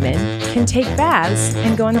 Pregnant women can take baths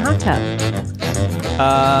and go in the hot tub.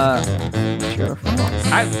 True or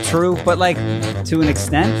false? True, but like to an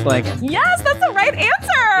extent, like. Yes, that's the right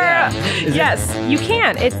answer. Yeah. Yes, you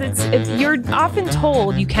can. It's you're often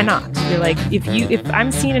told you cannot. You're like if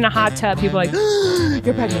I'm seen in a hot tub, people are like,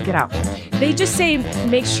 you're pregnant, get out. They just say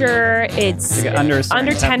make sure it's like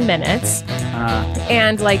under 10 minutes.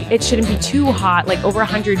 And like it shouldn't be too hot, like over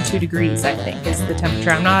 102 degrees, I think, is the temperature.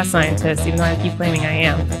 I'm not a scientist, even though I keep claiming I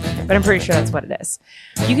am. But I'm pretty sure that's what it is.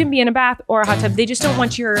 You can be in a bath or a hot tub. They just don't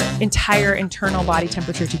want your entire internal body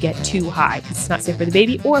temperature to get too high because it's not safe for the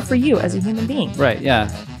baby or for you as a human being. Right, yeah.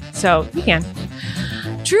 So you can.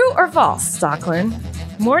 True or false, Stocklin?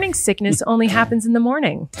 Morning sickness only happens in the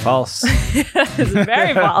morning. False. It's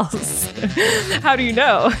very false. How do you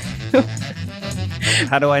know?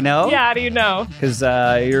 How do I know? Yeah, how do you know? Because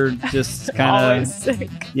you're just kind of always sick.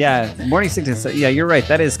 Yeah, morning sickness. Yeah, you're right.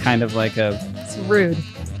 That is kind of like it's rude.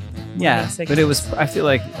 Yeah, but it was. I feel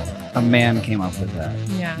like a man came up with that.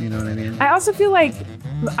 Yeah, you know what I mean. I also feel like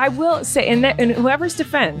I will say in whoever's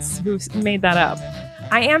defense who made that up,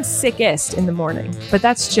 I am sickest in the morning, but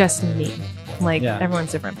that's just me. Like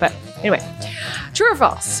everyone's different. But anyway, true or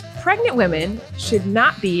false? Pregnant women should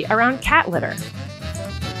not be around cat litter.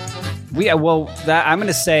 That I'm going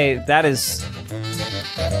to say that is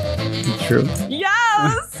true.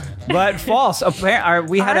 Yes. But false.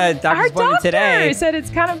 Apparently, we had a doctor's appointment today. She said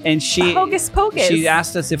it's kind of and she hocus pocus. She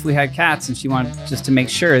asked us if we had cats, and she wanted just to make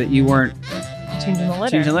sure that you weren't Changing the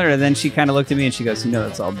litter. Changing the litter. And then she kind of looked at me and she goes,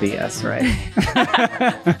 that's all BS, right?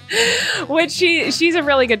 Which she's a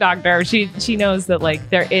really good doctor. She knows that like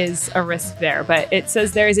there is a risk there, but it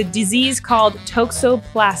says there is a disease called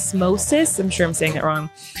toxoplasmosis. I'm sure I'm saying that wrong.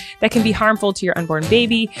 That can be harmful to your unborn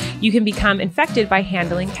baby. You can become infected by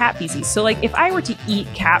handling cat feces. So like if I were to eat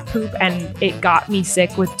cat poop and it got me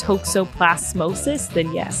sick with toxoplasmosis,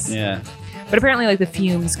 then yes. Yeah. But apparently like the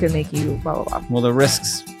fumes could make you blah, blah, blah. Well, the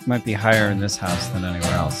risks might be higher in this house than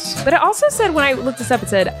anywhere else. But it also said, when I looked this up, it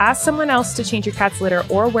said, ask someone else to change your cat's litter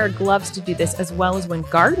or wear gloves to do this, as well as when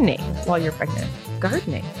gardening while you're pregnant.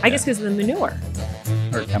 Gardening? I guess because of the manure.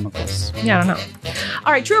 Or chemicals. Yeah, I don't know.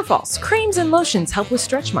 All right, true or false? Creams and lotions help with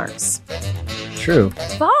stretch marks. True.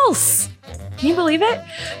 False. Can you believe it?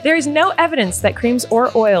 There is no evidence that creams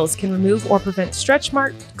or oils can remove or prevent stretch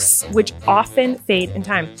marks, which often fade in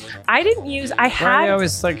time. I Why are they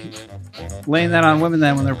always like laying that on women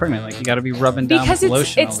then when they're pregnant? Like you got to be rubbing down with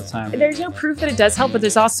lotion all the time. There's no proof that it does help, but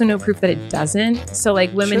there's also no proof that it doesn't. So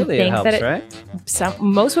like women Surely think it helps, that it, right?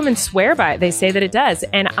 Most women swear by it. They say that it does.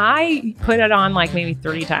 And I put it on like maybe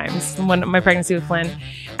 30 times when my pregnancy with Flynn.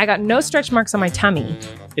 I got no stretch marks on my tummy.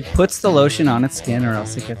 It puts the lotion on its skin or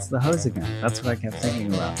else it gets the hose again. That's what I kept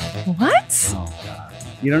thinking about. What? Oh, God.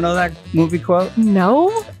 You don't know that movie quote? No.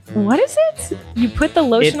 What is it? You put the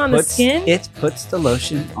lotion on the skin? It puts the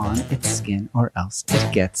lotion on its skin or else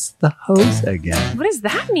it gets the hose again. What does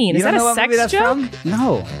that mean? Is You that don't know a what movie sex that's joke? from?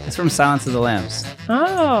 No. It's from Silence of the Lambs.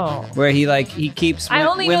 Oh. Where he keeps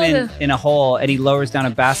women in a hole and he lowers down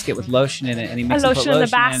a basket with lotion in it and he makes them put lotion in the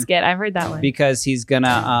basket. I've heard that one. Because he's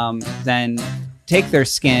gonna then take their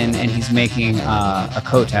skin and he's making a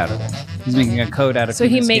coat out of it. He's making a coat out of So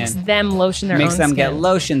he people's makes skin. them lotion their own Makes them skin. get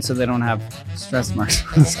lotion so they don't have stress marks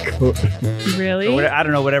on his coat. Really? Or I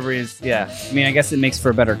don't know, whatever it is. Yeah. I mean, I guess it makes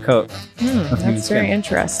for a better coat. That's very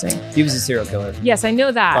interesting. He was a serial killer. Yes, I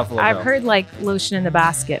know that. Buffalo I've Bill. heard like lotion in the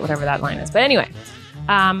basket, whatever that line is. But anyway,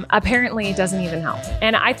 apparently it doesn't even help.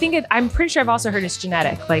 And I think I'm pretty sure I've also heard it's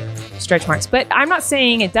genetic, like stretch marks. But I'm not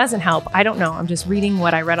saying it doesn't help. I don't know. I'm just reading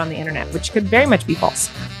what I read on the internet, which could very much be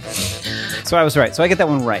false. So I was right. So I get that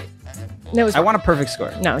one right. No, it was I want a perfect score.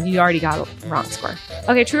 No, you already got a wrong score.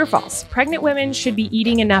 Okay, true or false? Pregnant women should be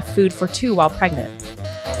eating enough food for two while pregnant.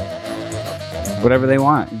 Whatever they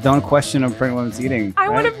want. Don't question a pregnant woman's eating. I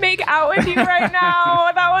want to make out with you right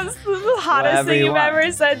now. That was the hottest Whatever thing you you've want. ever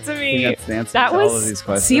said to I me. think that's the answer That to was, all of these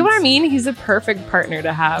questions. see what I mean? He's a perfect partner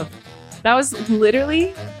to have. That was literally,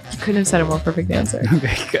 you couldn't have said a more perfect answer.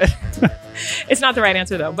 Okay, good. It's not the right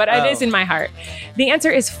answer though, but it is in my heart. The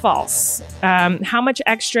answer is false. How much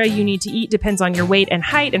extra you need to eat depends on your weight and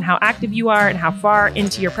height and how active you are and how far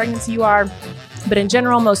into your pregnancy you are. But in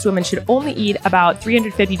general, most women should only eat about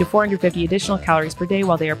 350 to 450 additional calories per day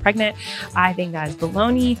while they are pregnant. I think that is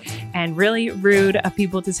baloney and really rude of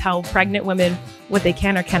people to tell pregnant women what they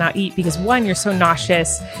can or cannot eat because one, you're so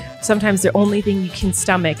nauseous. Sometimes the only thing you can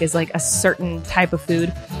stomach is like a certain type of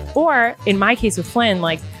food. Or in my case with Flynn,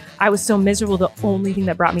 like I was so miserable. The only thing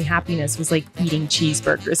that brought me happiness was like eating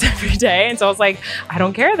cheeseburgers every day. And so I was like, I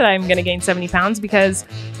don't care that I'm going to gain 70 pounds because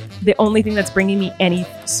the only thing that's bringing me any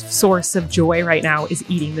source of joy right now is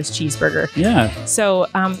eating this cheeseburger. Yeah. So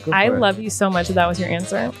I love you so much that was your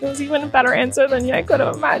answer. It was even a better answer than I could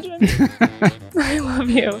have imagined. I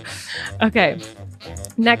love you. Okay.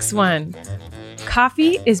 Next one.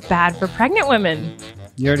 Coffee is bad for pregnant women.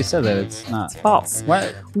 You already said that it's not. It's false.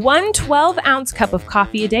 What? 1 12-ounce cup of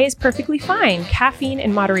coffee a day is perfectly fine. Caffeine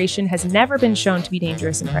in moderation has never been shown to be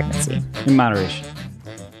dangerous in pregnancy. In moderation.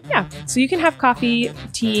 Yeah. So you can have coffee,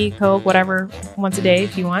 tea, Coke, whatever, once a day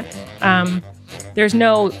if you want. There's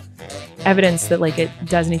no evidence that like it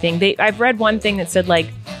does anything. I've read one thing that said like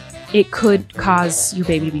it could cause your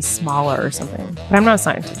baby to be smaller or something. But I'm not a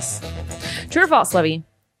scientist. True or false, Levy?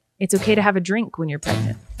 It's okay to have a drink when you're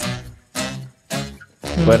pregnant.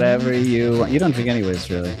 Whatever you want. You don't drink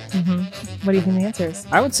anyways, really. What do you think the answer is?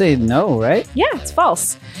 I would say no, right? Yeah, it's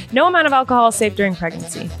false. No amount of alcohol is safe during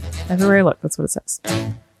pregnancy. Everywhere I look, that's what it says.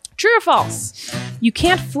 True or false? You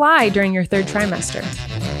can't fly during your third trimester.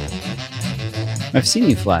 I've seen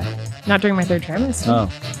you fly. Not during my third trimester. Oh.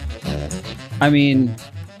 I mean,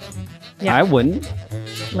 Yeah. I wouldn't.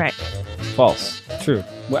 Right. False. True.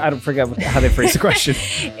 Well, I don't forget how they phrase the question.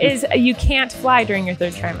 Is you can't fly during your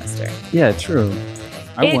third trimester. Yeah, true.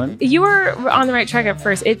 I wouldn't. You were on the right track at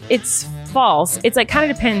first. It's false. It's like kind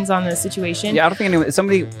of depends on the situation. Yeah, I don't think anyone.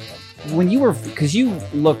 Somebody, when you were, because you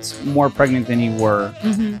looked more pregnant than you were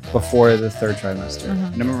before the third trimester. And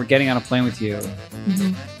I remember getting on a plane with you.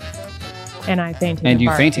 And I fainted. And you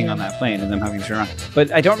fainting on that plane and them having to turn around.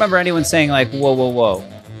 But I don't remember anyone saying like, whoa, whoa, whoa.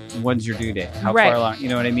 when's your due date? How Right. far along? You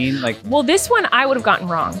know what I mean? Like, Well, this one I would have gotten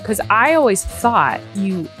wrong because I always thought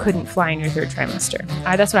you couldn't fly in your third trimester.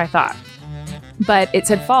 That's what I thought. But it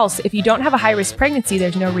said false. If you don't have a high-risk pregnancy,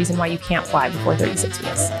 there's no reason why you can't fly before 36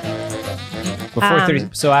 weeks. before 30.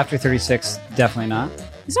 So after 36, definitely not.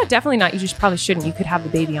 It's not definitely not. You just probably shouldn't. You could have the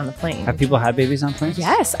baby on the plane. Have people had babies on planes?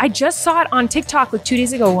 Yes. I just saw it on TikTok like 2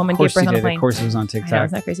 days ago. A woman gave birth on the plane. Of course it was on I know, TikTok.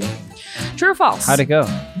 isn't that crazy? True or false? How'd it go?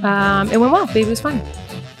 It went well. Baby was fine.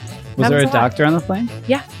 Was there a Happens a lot. doctor on the plane?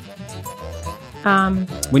 Yeah.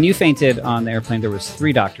 When you fainted on the airplane, there was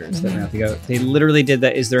 3 doctors that ran out to go. They literally did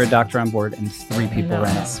that. Is there a doctor on board? And 3 people No,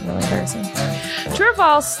 ran out. that's really embarrassing. True or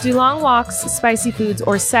false? Do long walks, spicy foods,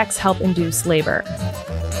 or sex help induce labor?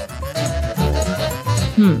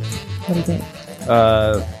 What do you think?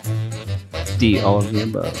 D, all of the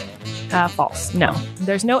above. False. No.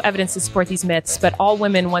 There's no evidence to support these myths, but all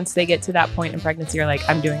women, once they get to that point in pregnancy, are like,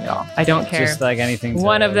 I'm doing it all. I don't care. Just like anything.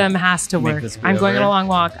 One of them has to make work. this I'm going on over. a long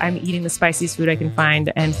walk. I'm eating the spiciest food I can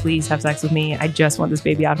find, and please have sex with me. I just want this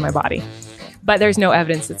baby out of my body. But there's no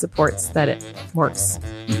evidence that supports that it works.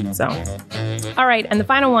 So, all right. And the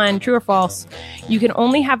final one, true or false? You can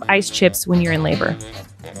only have ice chips when you're in labor.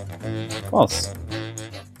 False.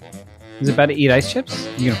 Is it bad to eat ice chips?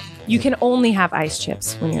 You can only have ice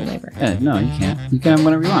chips when you're in labor. No, you can't. You can have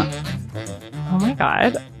whatever you want. Oh my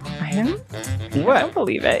God. I don't What?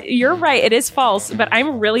 believe it. You're right. It is false, but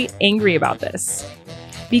I'm really angry about this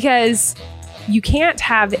because you can't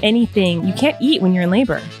have anything. You can't eat when you're in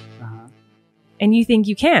labor. And you think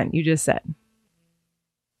you can, you just said.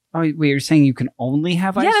 Oh, wait, you're saying you can only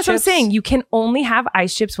have ice chips? Yeah, that's what I'm saying. You can only have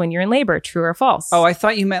ice chips when you're in labor. True or false? Oh, I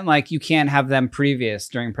thought you meant like you can't have them previous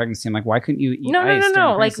during pregnancy. I'm like, why couldn't you eat No. ice during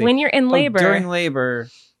Like pregnancy? when you're in labor, during labor.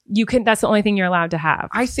 you can. That's the only thing you're allowed to have.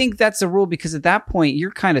 I think that's a rule because at that point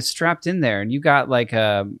you're kind of strapped in there and you got like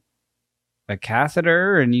a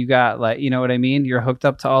catheter and you got like, you know what I mean? You're hooked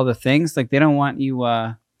up to all the things. Like they don't want you.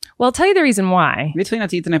 Well, I'll tell you the reason why. They tell you not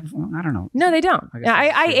to eat the night before. I don't know. No, they don't. I guess I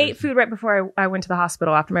that's true. ate food right before I went to the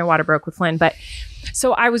hospital after my water broke with Flynn. But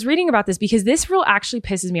so I was reading about this because this rule actually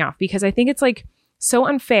pisses me off because I think it's like so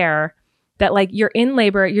unfair that like you're in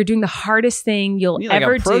labor, you're doing the hardest thing you'll You need, like,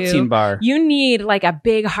 ever a protein do. bar. You need like a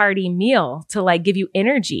big hearty meal to like give you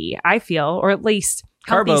energy, I feel, or at least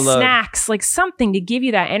healthy Carbo load. snacks, like something to give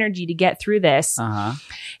you that energy to get through this.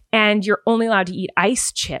 And you're only allowed to eat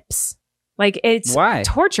ice chips. Like it's Why?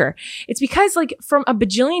 torture. It's because like from a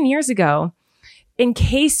bajillion years ago, in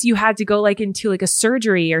case you had to go like into like a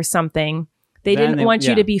surgery or something, they didn't want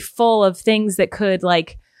you to be full of things that could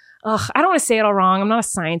like, I don't want to say it all wrong. I'm not a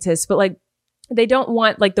scientist, but like they don't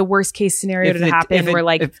want like the worst case scenario to happen where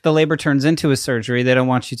like if the labor turns into a surgery, they don't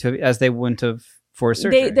want you to, as they wouldn't have for a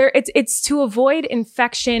surgery. It's to avoid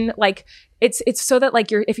infection. Like it's so that like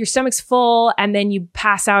if your stomach's full and then you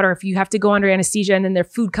pass out, or if you have to go under anesthesia and then their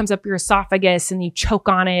food comes up your esophagus and you choke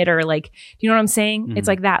on it, or like, do you know what I'm saying? Mm-hmm. It's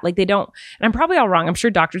like that. Like they don't, and I'm probably all wrong. I'm sure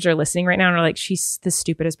doctors are listening right now and are like, she's the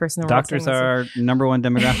stupidest person in the world. Doctors are our number one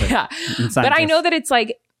demographic. Yeah. And But I scientists. know that it's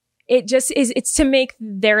like, it just is, it's to make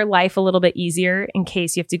their life a little bit easier in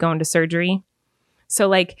case you have to go into surgery. So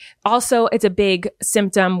like also it's a big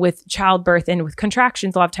symptom with childbirth and with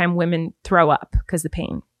contractions. A lot of time women throw up because of the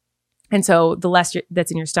pain. And so the less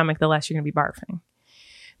that's in your stomach, the less you're going to be barfing.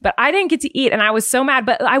 But I didn't get to eat and I was so mad.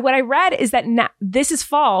 But what I read is that this is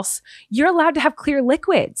false. You're allowed to have clear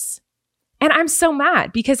liquids. And I'm so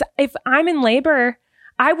mad because if I'm in labor,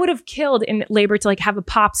 I would have killed in labor to like have a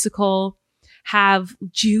popsicle, have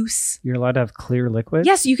juice. You're allowed to have clear liquid?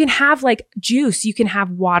 Yes, you can have like juice. You can have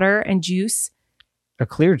water and juice. A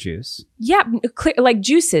clear juice? Yeah, clear, like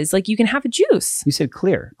juices. Like you can have a juice. You said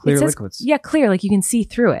clear It says- liquids. Yeah, clear. Like you can see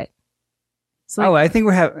through it. So like, I think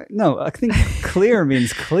I think clear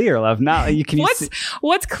means clear, love. Not you can.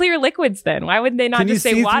 what's clear liquids then? Why would they not Can you just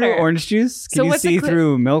say see water? through orange juice? Can So you what's a see clear-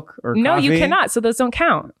 through milk or No, coffee? you cannot. So those don't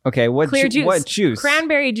count. Okay, what Clear juice. What juice?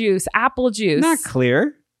 Cranberry juice, apple juice. Not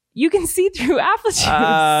clear. You can see through apple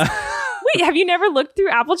juice. Wait, have you never looked through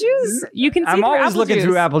apple juice? You can see I'm through always apple looking juice.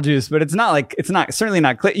 through apple juice, but it's not certainly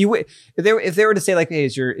not clear. If they were to say like, hey,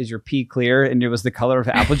 is your pee clear, and it was the color of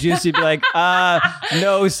apple juice, you'd be like,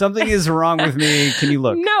 no, something is wrong with me. Can you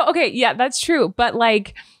look? No, okay, yeah, that's true. But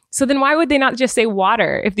like, so then why would they not just say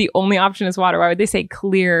water if the only option is water? Why would they say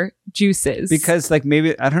clear juices? Because like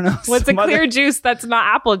maybe I don't know. What's a some clear other- juice that's not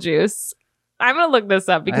apple juice? I'm gonna look this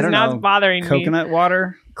up I because don't now know, it's bothering me. coconut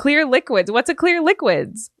water, Clear liquids. What's a clear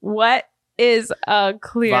liquids? What is a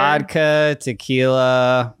clear vodka,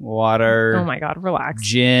 tequila, water. Oh my god, relax.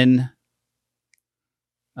 Gin,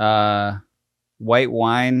 white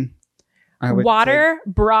wine. I would water,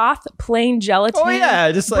 broth, plain gelatin. Oh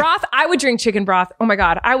yeah, just like Broth, I would drink chicken broth. Oh my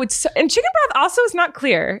God. And chicken broth also is not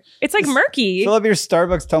clear. It's like murky. fill up your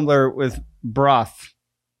Starbucks tumbler with broth.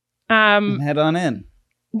 And head on in.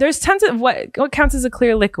 There's tons of what counts as a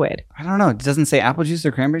clear liquid. I don't know. It doesn't say apple juice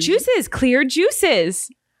or cranberry juice. Juices, clear juices,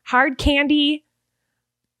 hard candy,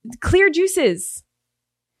 clear juices.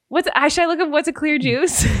 Should I look up what's a clear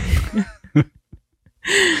juice?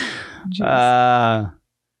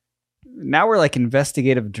 Now we're like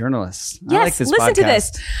investigative journalists. Yes, I like this listen to podcast.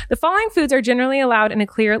 this. The following foods are generally allowed in a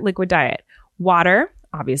clear liquid diet. Water,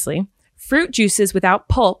 obviously. Fruit juices without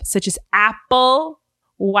pulp, such as apple,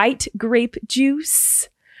 white grape juice.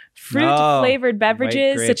 Fruit-flavored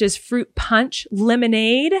beverages, such as fruit punch,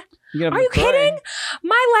 lemonade. Are you kidding?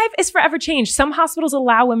 My life is forever changed. Some hospitals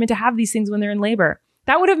allow women to have these things when they're in labor.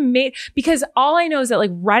 That would have made... Because all I know is that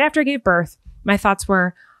like right after I gave birth, my thoughts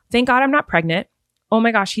were, thank God I'm not pregnant. Oh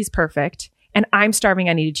my gosh, he's perfect. And I'm starving.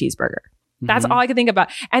 I need a cheeseburger. That's all I could think about.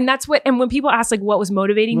 And that's what, and when people ask like what was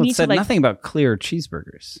motivating me to like... nothing about clear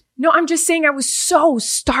cheeseburgers. No, I'm just saying I was so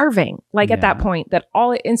starving like at that point that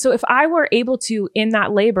and so if I were able to in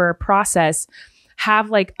that labor process have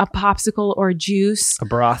like a popsicle or juice. A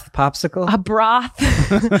broth popsicle? A broth.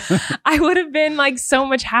 I would have been like so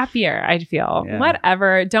much happier, I'd feel. Yeah.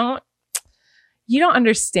 Whatever. You don't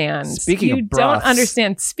understand. Speaking of broths. Don't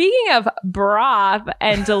understand. Speaking of broth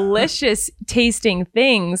and delicious tasting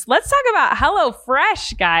things, let's talk about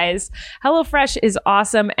HelloFresh, guys. HelloFresh is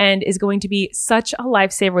awesome and is going to be such a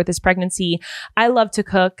lifesaver with this pregnancy. I love to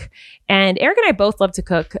cook, and Erik and I both love to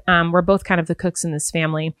cook. We're both kind of the cooks in this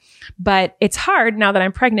family, but it's hard now that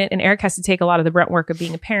I'm pregnant and Erik has to take a lot of the brunt work of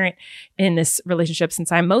being a parent in this relationship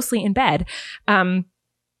since I'm mostly in bed.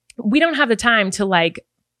 We don't have the time to like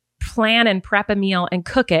plan and prep a meal and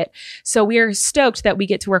cook it. So we are stoked that we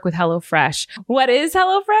get to work with HelloFresh. What is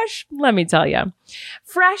HelloFresh? Let me tell you.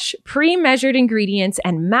 Fresh, pre-measured ingredients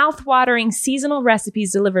and mouth-watering seasonal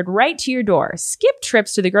recipes delivered right to your door. Skip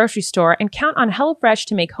trips to the grocery store and count on HelloFresh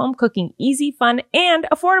to make home cooking easy, fun, and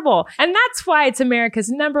affordable. And that's why it's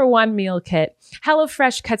America's #1 meal kit.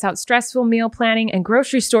 HelloFresh cuts out stressful meal planning and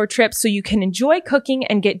grocery store trips so you can enjoy cooking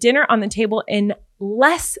and get dinner on the table in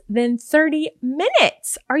less than 30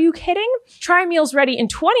 minutes. Are you kidding? Try meals ready in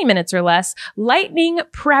 20 minutes or less, lightning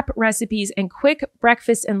prep recipes, and quick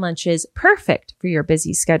breakfast and lunches, perfect for your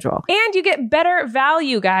busy schedule. And you get better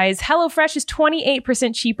value, guys. HelloFresh is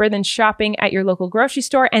 28% cheaper than shopping at your local grocery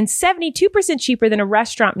store and 72% cheaper than a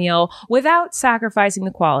restaurant meal without sacrificing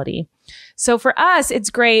the quality. So for us,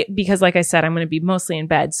 it's great because, like I said, I'm going to be mostly in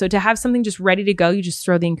bed. So to have something just ready to go, you just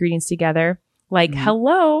throw the ingredients together. Like,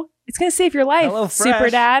 hello, it's going to save your life, Super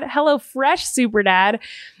Dad. HelloFresh, Super Dad.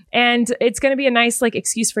 And it's going to be a nice like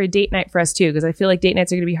excuse for a date night for us too, because I feel like date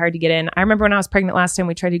nights are going to be hard to get in. I remember when I was pregnant last time,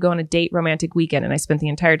 we tried to go on a date romantic weekend and I spent the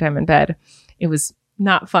entire time in bed. It was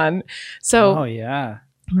not fun. So, oh yeah.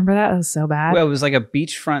 Remember that? That was so bad. Well, it was like a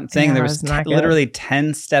beachfront thing. Yeah, there was literally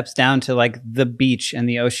 10 steps down to like the beach and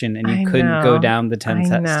the ocean, and you couldn't go down the 10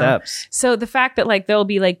 steps. So the fact that like there'll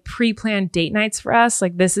be like pre-planned date nights for us,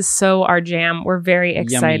 like this is so our jam. We're very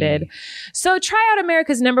excited. Yummy. So try out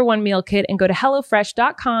America's #1 meal kit and go to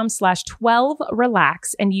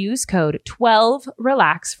HelloFresh.com/12relax and use code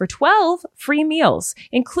 12relax for 12 free meals,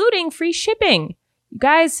 including free shipping. You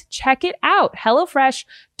guys, check it out.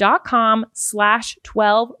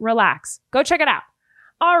 HelloFresh.com/12relax. Go check it out.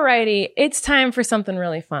 Alrighty, it's time for something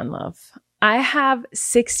really fun, love. I have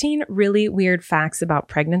 16 really weird facts about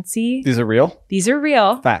pregnancy. These are real? These are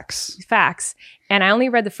real. Facts. And I only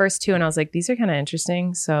read the first 2 and I was like, these are kind of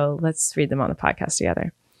interesting. So let's read them on the podcast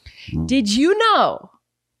together. Did you know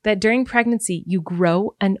that during pregnancy, you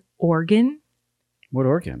grow an organ? What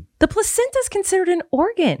organ? The placenta is considered an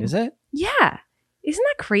organ. Is it? Yeah. Isn't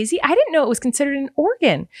that crazy? I didn't know it was considered an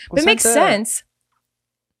organ, but it makes sense.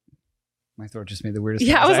 My throat just made the weirdest.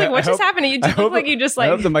 Yeah, I was like, what just happened? You just look like you just like. I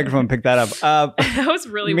hope the microphone picked that up. That was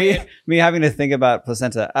really weird. Me having to think about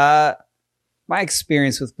placenta. My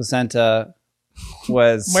experience with placenta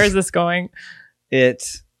was. Where's this going?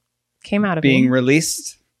 It came out of being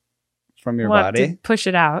released from your body. To push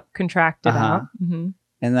it out, contract it out. Mm-hmm.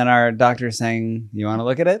 And then our doctor saying, "You want to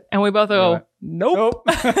look at it?" And we both go, "Nope."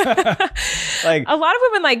 Like a lot of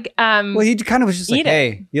women, like, well, he kind of was just like,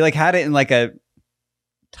 "Hey," he like had it in like a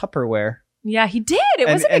Tupperware. Yeah, he did. It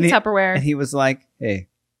was a big Tupperware, and he was like, "Hey,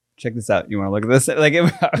 check this out. You want to look at this?" Like, it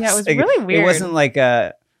was like, really weird. It wasn't like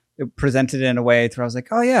it presented in a way where I was like,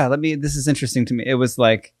 "Oh yeah, this is interesting to me." It was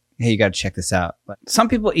like, "Hey, you got to check this out." But some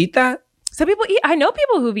people eat that. Some people eat. I know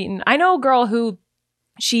people who've eaten. I know a girl who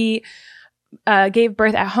she gave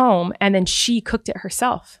birth at home and then she cooked it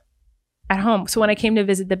herself. at home. So when I came to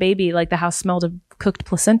visit the baby, like the house smelled of cooked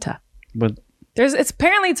placenta. But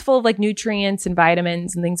Apparently it's full of like nutrients and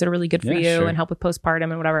vitamins and things that are really good for you sure. and help with postpartum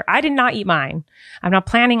and whatever. I did not eat mine. I'm not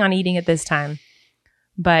planning on eating it this time,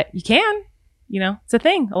 but you can, it's a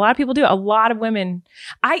thing. A lot of people do. A lot of women.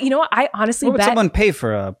 I honestly what would bet someone pay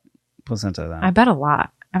for a placenta then? I bet a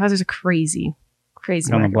lot. I bet there's a crazy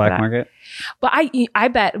on the black market. But I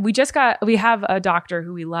bet we have a doctor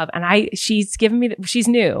who we love, and she's giving me she's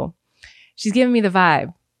new. She's giving me the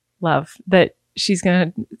vibe, love, that she's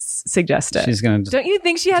gonna suggest it. She's gonna. Don't you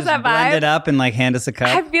think she has that vibe? Blend it up and like hand us a cup.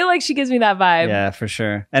 I feel like she gives me that vibe. Yeah, for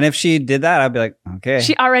sure. And if she did that, I'd be like, okay.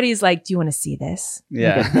 She already is like, do you want to see this?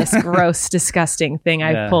 Yeah. Look at this gross, disgusting thing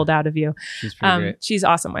I pulled out of you. She's pretty great. She's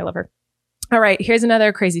awesome. I love her. All right, here's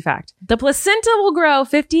another crazy fact. The placenta will grow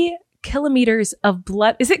 50 kilometers of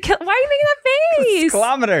blood. Is it? Why are you making that face? It's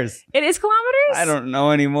kilometers. It is kilometers? I don't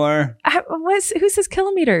know anymore. Who says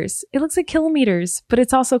kilometers? It looks like kilometers, but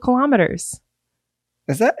it's also kilometers.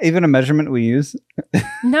 Is that even a measurement we use?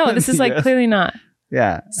 No, this is like Yes. clearly not.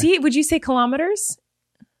 Yeah. See, would you say kilometers?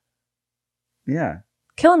 Yeah.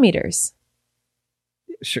 Kilometers.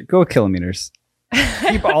 Sure. Go with kilometers.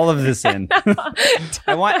 Keep all of this in.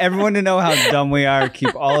 I want everyone to know how dumb we are.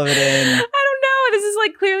 Keep all of it in. I don't know. This is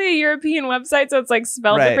like clearly a European website, so it's like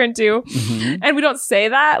spelled Right. different too. Mhm. And we don't say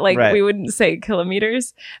that. Like Right. we wouldn't say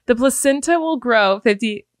kilometers. The placenta will grow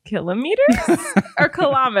 50 kilometers or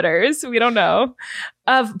kilometers, we don't know,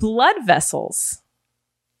 of blood vessels.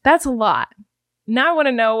 That's a lot. Now I want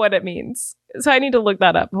to know what it means. So I need to look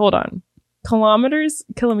that up. Hold on. Kilometers,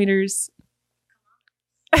 kilometers.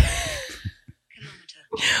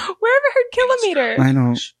 Where have I heard kilometer? I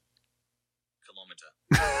know.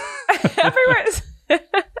 Kilometer. Everywhere.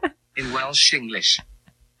 In Welsh English.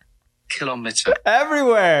 Kilometer.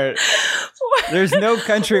 Everywhere. There's no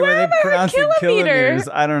country where Where they have I heard pronounce it kilometer? kilometers.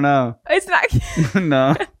 I don't know. It's not.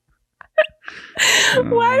 No.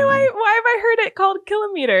 Why have I heard it called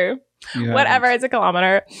kilometer? You Whatever, haven't. it's a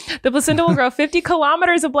kilometer. The placenta will grow 50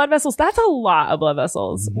 kilometers of blood vessels. That's a lot of blood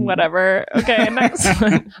vessels. Mhm. Whatever. Okay, next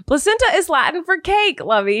one. Placenta is Latin for cake,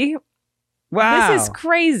 Lovey. Wow. This is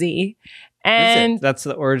crazy. Is it? And That's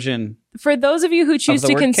the origin. for those of you who choose the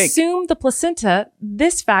to word cake. consume the placenta,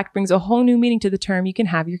 this fact brings a whole new meaning to the term. You can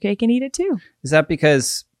have your cake and eat it too. Is that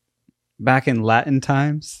because back in Latin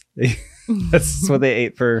times, that's what they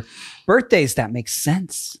ate for birthdays? That makes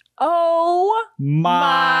sense. Oh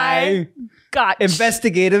My God.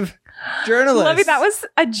 investigative journalist. Lovey, that was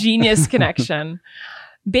a genius connection.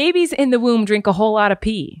 Babies in the womb drink a whole lot of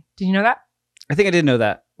pee. Did you know that? I think I did know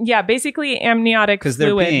that Yeah, basically amniotic because they're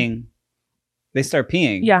fluid. peeing. They start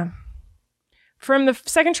peeing. Yeah. From the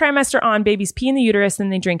second trimester on, babies pee in the uterus, then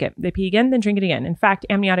they drink it. They pee again, then drink it again. In fact,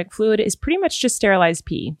 amniotic fluid is pretty much just sterilized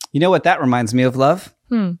pee. You know what that reminds me of, love?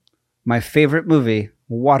 My favorite movie,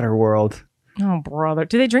 Waterworld. Oh, brother.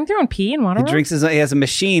 Do they drink their own pee in water? He has a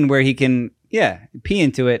machine where he can, pee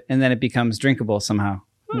into it, and then it becomes drinkable somehow.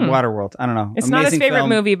 Waterworld. I don't know. It's not his Amazing favorite film.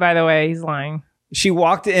 movie, by the way. He's lying. She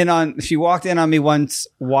walked in on me once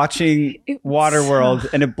watching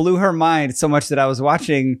Waterworld, and it blew her mind so much that I was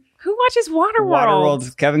watching Who watches Waterworld? Waterworld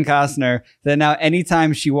with Kevin Costner. That now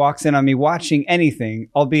anytime she walks in on me watching anything,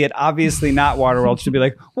 albeit obviously not Waterworld, she'll be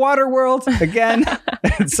like, Waterworld again.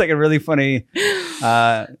 It's like a really funny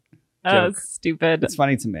joke. It's stupid. It's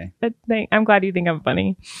funny to me. I'm glad you think I'm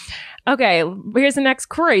funny. Okay, here's the next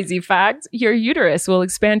crazy fact. Your uterus will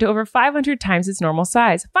expand to over 500 times its normal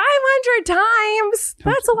size. 500 times!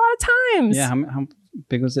 That's a lot of times. Yeah, how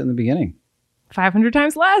big was it in the beginning? 500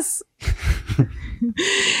 times less.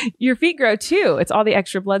 Your feet grow too. It's all the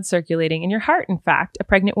extra blood circulating in your heart. In fact, a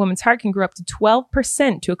pregnant woman's heart can grow up to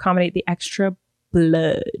 12% to accommodate the extra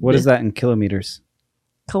blood. What is that in kilometers?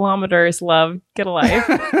 Kilometers, love. Get a life.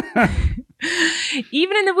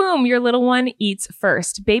 Even in the womb, your little one eats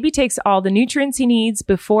first. Baby takes all the nutrients he needs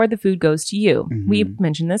before the food goes to you. Mhm. We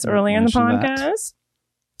mentioned this earlier in the mentioned that. podcast.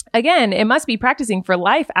 Again, it must be practicing for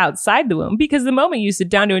life outside the womb because the moment you sit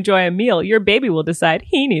down to enjoy a meal, your baby will decide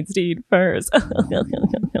he needs to eat first.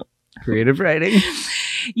 Creative writing.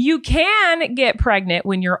 You can get pregnant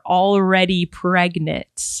when you're already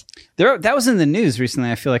pregnant. That was in the news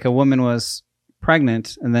recently. I feel like a woman was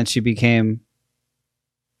pregnant and then she became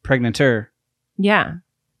pregnanter. Yeah.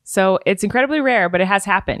 So it's incredibly rare, but it has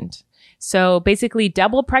happened. So basically,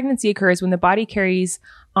 double pregnancy occurs when the body carries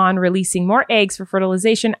on releasing more eggs for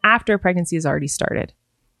fertilization after a pregnancy has already started.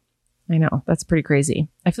 I know. That's pretty crazy.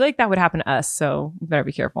 I feel like that would happen to us, so we better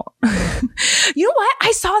be careful. You know what?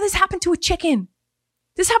 I saw this happen to a chicken.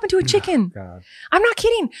 This happened to a chicken. God. I'm not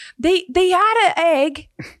kidding. They had an egg,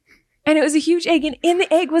 and it was a huge egg, and in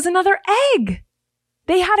the egg was another egg.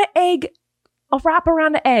 They had an egg a wrap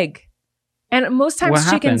around an egg. And most times What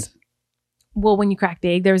chickens, happened? well, when you crack the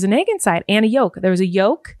egg, there was an egg inside and a yolk. There was a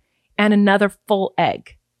yolk and another full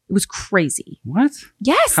egg. It was crazy. What?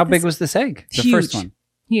 Yes. How big was this egg? The Huge. first one.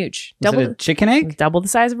 Huge. Was it a chicken egg? Double the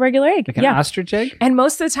size of a regular egg. Like an ostrich egg? And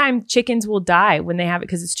most of the time, chickens will die when they have it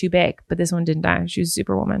because it's too big. But this one didn't die. She was a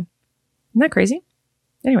superwoman. Isn't that crazy?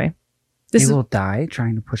 Anyway. They will die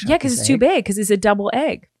trying to push out. Yeah, because it's too big, because it's a double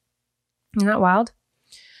egg. Isn't that wild?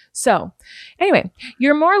 So, anyway,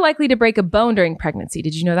 you're more likely to break a bone during pregnancy.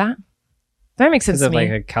 Did you know that? That makes sense Is it to me.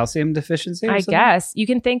 like a calcium deficiency or I something? guess. You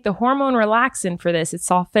can thank the hormone relaxin for this. It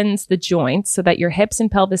softens the joints so that your hips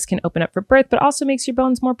and pelvis can open up for birth, but also makes your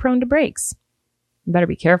bones more prone to breaks. You better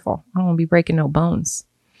be careful. I don't want to be breaking no bones.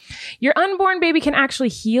 Your unborn baby can actually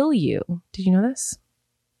heal you. Did you know this?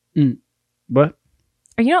 What?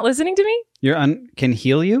 Are you not listening to me? Can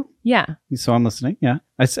heal you? Yeah. So I'm listening. Yeah.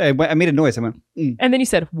 I made a noise. I went, And then you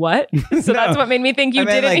said, what? So No. that's what made me think you I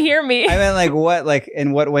meant, didn't like- hear me. I meant like what? Like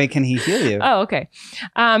in what way can he heal you? Oh, okay.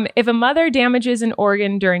 If a mother damages an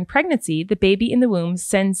organ during pregnancy, the baby in the womb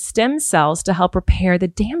sends stem cells to help repair the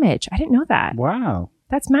damage. I didn't know that. Wow.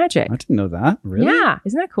 That's magic. I didn't know that. Really? Yeah.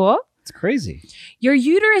 Isn't that cool? It's crazy. Your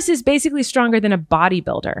uterus is basically stronger than a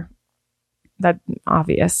bodybuilder. That's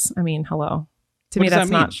obvious. I mean, hello. To What me, does that's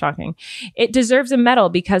that mean? not shocking. It deserves a medal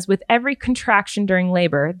because with every contraction during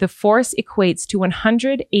labor, the force equates to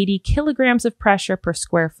 180 kilograms of pressure per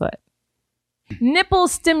square foot. Nipple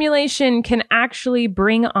stimulation can actually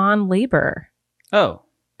bring on labor. Oh,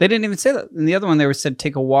 they didn't even say that. In the other one, they said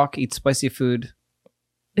take a walk, eat spicy food.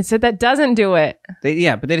 It said that doesn't do it. But they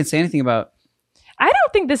didn't say anything about I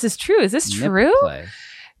don't think this is true. Is this nipple true? play.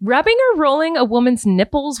 Rubbing or rolling a woman's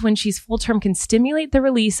nipples when she's full term can stimulate the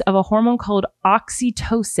release of a hormone called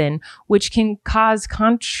oxytocin, which can cause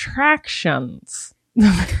contractions. I'm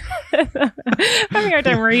having a hard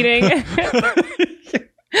time reading.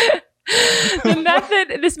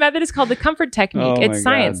 This method is called the comfort technique. Oh my It's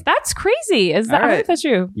science. God. That's crazy. Is that? All I right. think that's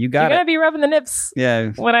true. You got You're gonna it. be rubbing the nips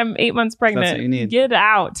Yeah. when I'm 8 months pregnant. That's what you need. Get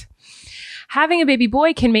out. Having a baby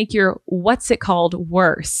boy can make your what's it called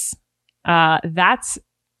worse. That's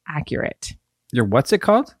accurate. Your what's it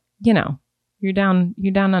called? You know, you're down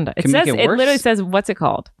under. It Can make says it it worse? literally says what's it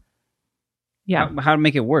called. Yeah. How to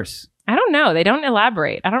make it worse? I don't know. They don't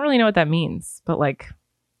elaborate. I don't really know what that means, but like,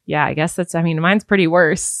 yeah, I guess mine's pretty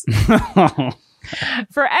worse.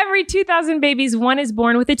 For every 2,000 babies, one is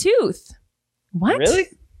born with a tooth. What? Really?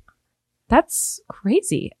 That's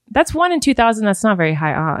crazy. That's 1 in 2,000. That's not very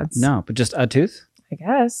high odds. No, but just a tooth? I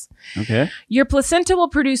guess. Okay. Your placenta will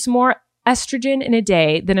produce more estrogen in a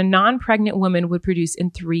day than a non-pregnant woman would produce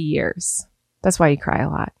in 3 years. That's why you cry a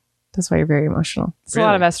lot. That's why you're very emotional. It's a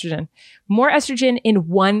lot of Really? estrogen. More estrogen in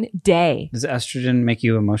 1 day. Does estrogen make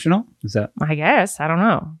you emotional? Is that I guess. I don't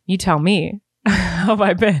know. You tell me. How have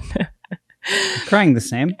I been? crying the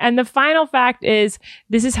same? And the final fact is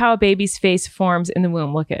this is how a baby's face forms in the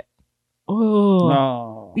womb. Look at. Oh.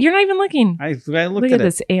 No. You're not even looking. I looked Look at at it.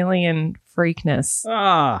 this alien freakness.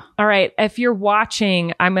 Ah. All right. If you're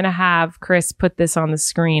watching, I'm going to have Chris put this on the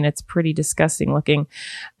screen. It's pretty disgusting looking.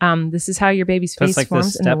 This is how your baby's That's face like the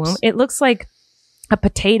forms in the steps? womb. It looks like a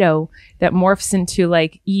potato that morphs into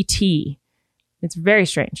like E.T. It's very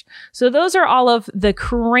strange. So those are all of the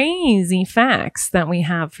crazy facts that we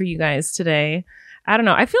have for you guys today. I don't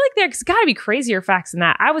know. I feel like there's got to be crazier facts than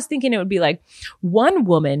that. I was thinking it would be like one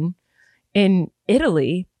woman in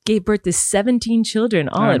Italy gave birth to 17 children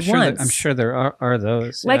all at once. I'm sure there are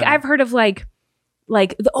those. Like yeah. I've heard of I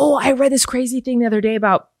read this crazy thing the other day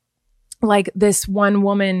about like this one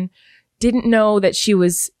woman didn't know that she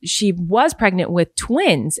was pregnant with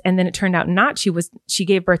twins. And then it turned out she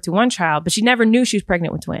gave birth to one child, but she never knew she was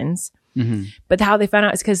pregnant with twins. Mhm. But how they found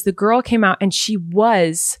out is because the girl came out and she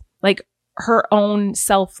was like her own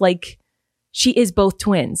self, like she is both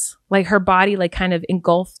twins. Like her body like kind of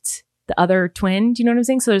engulfed the other twin. Do you know what I'm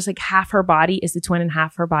saying? So there's like half her body is the twin and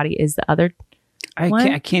half her body is the other.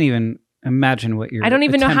 I can't even imagine what you're I don't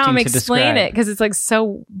even know how I'm attempting to explaining describe. it because it's like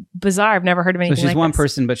so bizarre. I've never heard of So anything she's like one this.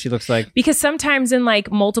 person, but she looks like Because sometimes in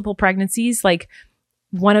like multiple pregnancies, like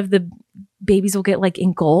one of the babies will get like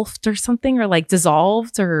engulfed or something or like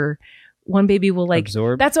dissolved or one baby will like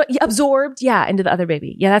absorbed. That's what absorbed, yeah, into the other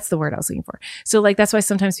baby. Yeah, that's the word I was looking for. So like that's why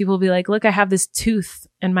sometimes people will be like, look, I have this tooth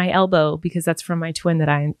in my elbow because that's from my twin that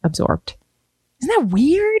I absorbed. Isn't that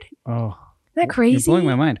weird? Oh, Isn't that crazy? You're blowing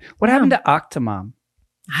my mind. What Yeah. happened to Octomom?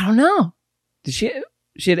 I don't know. Did she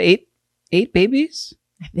had eight babies?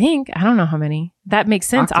 I think. I don't know how many. That makes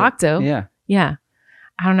sense. Octo. Yeah. Yeah.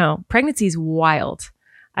 I don't know. Pregnancy is wild.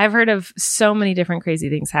 I've heard of so many different crazy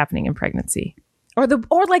things happening in pregnancy. Or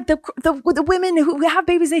like the women who have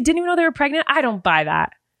babies, they didn't even know they were pregnant. I don't buy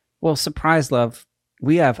that. Well, surprise, love.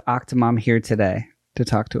 We have Octomom here today to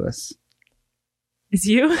talk to us. Is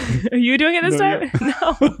you? Are you doing it this time?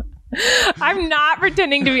 No. I'm not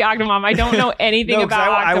pretending to be Octomom. I don't know anything about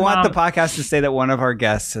Octomom. I want the podcast to say that one of our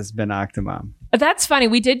guests has been Octomom. That's funny.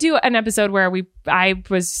 We did do an episode where I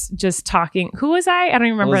was just talking. Who was I? I don't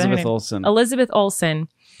even remember. Elizabeth Olsen.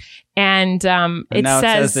 And it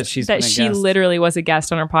says that she literally was a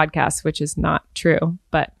guest on our podcast, which is not true.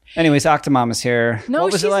 But anyways, Octomom is here. No,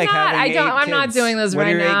 what was she's it like not. I'm not doing this right now. What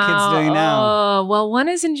are your 8 kids doing now? Oh, well, one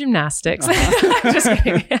is in gymnastics. I'm just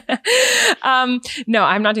kidding. No,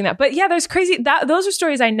 I'm not doing that. But yeah, there's crazy. Those are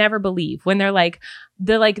stories I never believe when they're like,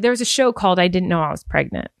 there's a show called I Didn't Know I Was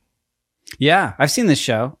Pregnant. Yeah, I've seen this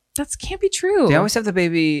show. That can't be true. They always have the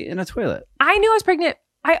baby in a toilet. I knew I was pregnant.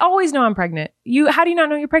 I always know I'm pregnant. How do you not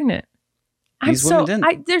know you're pregnant? These women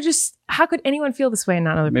didn't. They're just, how could anyone feel this way and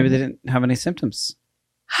not know they're Maybe pregnant? they didn't have any symptoms.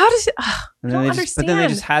 How does it, I don't understand. But then they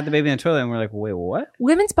just had the baby in the toilet and we're like, wait, what?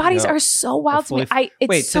 Women's bodies are so wild to me.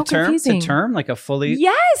 It's so confusing. To term? Like a fully?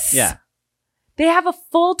 Yes. Yeah. They have a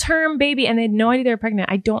full term baby and they had no idea they were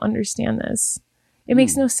pregnant. I don't understand this. It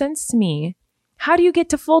makes no sense to me. How do you get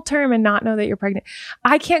to full term and not know that you're pregnant?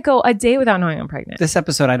 I can't go a day without knowing I'm pregnant. This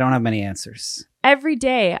episode, I don't have many answers. Every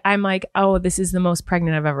day, I'm like, oh, this is the most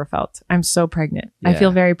pregnant I've ever felt. I'm so pregnant. Yeah. I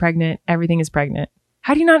feel very pregnant. Everything is pregnant.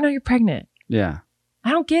 How do you not know you're pregnant? Yeah. I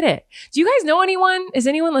don't get it. Do you guys know anyone? Is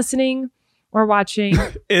anyone listening or watching?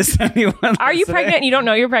 Is anyone listening? Are you pregnant and you don't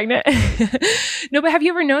know you're pregnant? No, but have you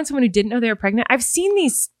ever known someone who didn't know they were pregnant? I've seen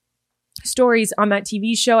these stories on that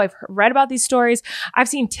TV show. I've read about these stories. I've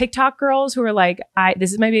seen TikTok girls who are like,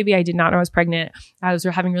 this is my baby. I did not know I was pregnant. I was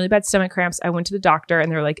having really bad stomach cramps. I went to the doctor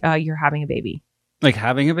and they're like, you're having a baby. Like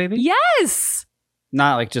having a baby? Yes.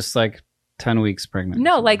 Not like just like 10 weeks pregnant.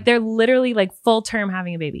 No, like they're literally like full term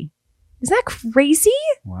having a baby. Isn't that crazy?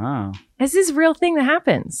 Wow. This is a real thing that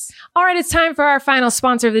happens. All right, it's time for our final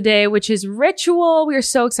sponsor of the day, which is Ritual. We are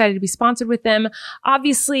so excited to be sponsored with them.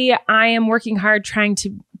 Obviously, I am working hard trying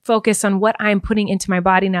to focus on what I'm putting into my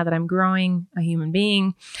body now that I'm growing a human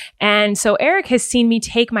being. And so Erik has seen me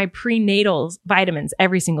take my prenatal vitamins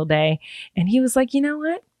every single day. And he was like, you know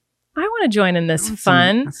what? I want to join in this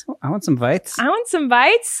fun. I want some bites.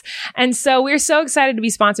 And so we're so excited to be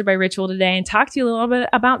sponsored by Ritual today and talk to you a little bit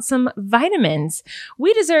about some vitamins.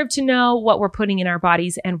 We deserve to know what we're putting in our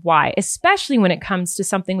bodies and why, especially when it comes to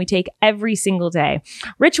something we take every single day.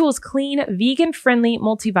 Ritual's clean, vegan-friendly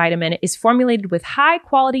multivitamin is formulated with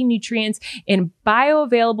high-quality nutrients in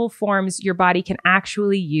bioavailable forms your body can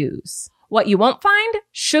actually use. What you won't find?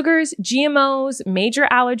 Sugars, GMOs, major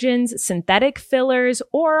allergens, synthetic fillers,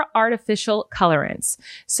 or artificial colorants.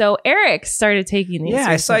 So Erik started taking these. Yeah,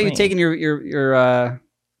 recently. I saw you taking your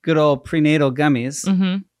good old prenatal gummies.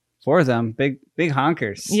 Mm-hmm. 4 of them, big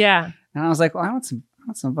honkers. Yeah. And I was like, well, I want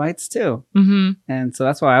some bites too. Mm-hmm. And so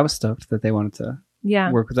that's why I was stoked that they wanted to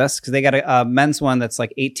work with us, because they got a men's one that's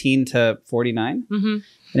like 18 to 49. Mm-hmm.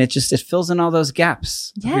 And it fills in all those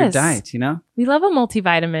gaps of your diet, you know? We love a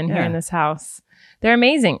multivitamin here in this house. They're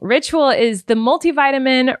amazing. Ritual is the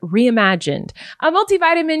multivitamin reimagined. A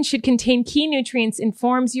multivitamin should contain key nutrients in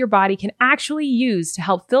forms your body can actually use to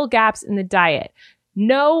help fill gaps in the diet.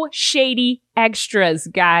 No shady extras,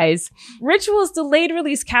 guys. Ritual's delayed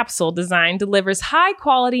release capsule design delivers high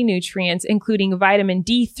quality nutrients, including vitamin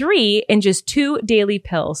D3 in just 2 daily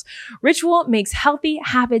pills. Ritual makes healthy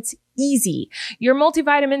habits easy. Your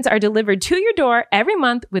multivitamins are delivered to your door every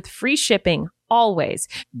month with free shipping, always.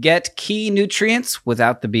 Get key nutrients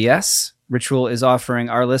without the BS. Ritual is offering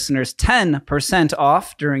our listeners 10%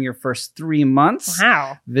 off during your first 3 months.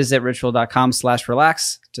 Wow. Visit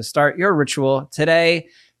ritual.com/relax to start your ritual today.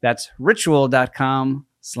 That's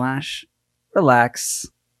ritual.com/relax.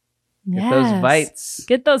 Get those bites.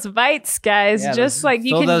 Get those bites, guys. Yeah, just like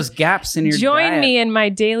you fill can those gaps in your join diet. me in my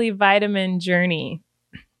daily vitamin journey.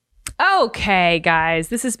 Okay, guys.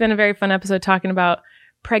 This has been a very fun episode talking about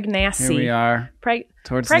pregnancy. Here we are.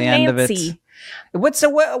 Towards the end of it. What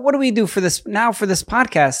do we do for this now for this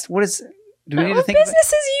podcast? Do we need to think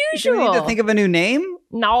business as usual? Do we need to think of a new name?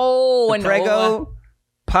 No. Prego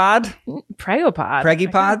Pod? Prego Pod.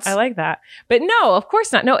 Preggy Pods? I like that. But no, of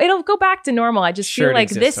course not. No, it'll go back to normal. I just feel like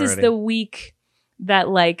this is the week that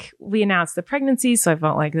we announced the pregnancy. So I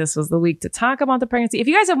felt like this was the week to talk about the pregnancy. If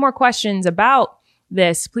you guys have more questions about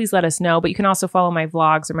this, please let us know. But you can also follow my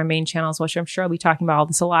vlogs or my main channels, which I'm sure I'll be talking about all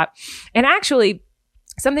this a lot. And actually,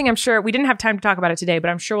 something I'm sure we didn't have time to talk about it today, but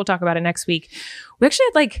I'm sure we'll talk about it next week. We actually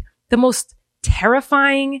had the most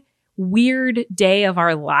terrifying, weird day of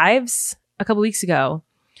our lives a couple weeks ago.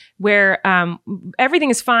 where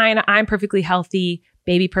everything is fine. I'm perfectly healthy,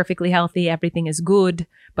 baby perfectly healthy. Everything is good,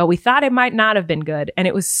 but we thought it might not have been good. And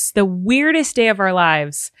it was the weirdest day of our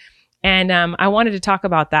lives. And I wanted to talk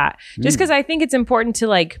about that just because I think it's important to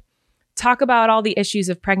like talk about all the issues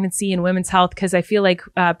of pregnancy and women's health, because I feel like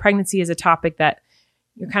pregnancy is a topic that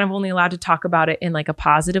you're kind of only allowed to talk about it in like a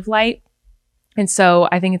positive light. And so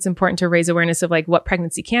I think it's important to raise awareness of like what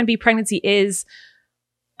pregnancy can be. Pregnancy is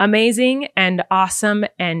amazing and awesome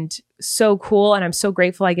and so cool. And I'm so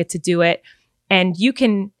grateful I get to do it. And you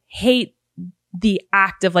can hate the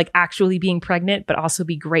act of like actually being pregnant, but also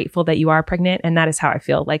be grateful that you are pregnant. And that is how I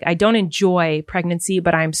feel. Like I don't enjoy pregnancy,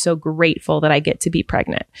 but I'm so grateful that I get to be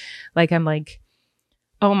pregnant. Like I'm like,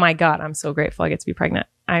 oh my God, I'm so grateful I get to be pregnant.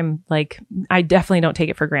 I'm like, I definitely don't take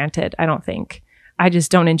it for granted. I don't think. I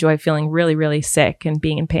just don't enjoy feeling really, really sick and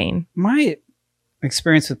being in pain. My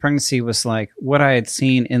experience with pregnancy was like what I had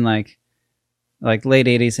seen in like late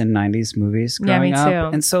 80s and 90s movies growing up.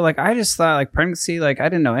 Too. And so like I just thought like pregnancy, like I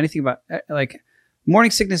didn't know anything about like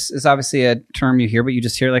morning sickness is obviously a term you hear, but you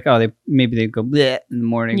just hear like, oh, they go bleh in the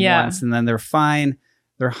morning once and then they're fine.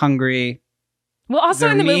 They're hungry. Well, also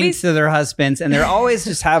they're in the mean movies to their husbands, and they're always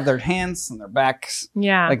just have their hands on their backs.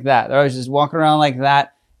 Yeah. Like that. They're always just walking around like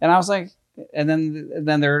that. And I was like, and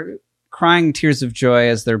then they're crying tears of joy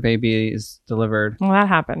as their baby is delivered. Well, that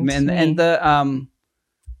happened. And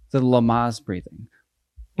the Lamaze breathing.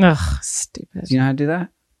 Ugh, stupid. Do you know how to do that?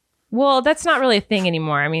 Well, that's not really a thing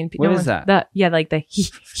anymore. I mean, what is that? Like the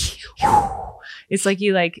it's like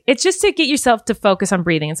you like, it's just to get yourself to focus on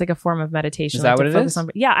breathing. It's like a form of meditation. Is that like what it is?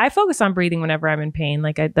 Yeah, I focus on breathing whenever I'm in pain.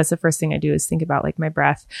 Like that's the first thing I do is think about like my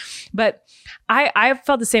breath. But I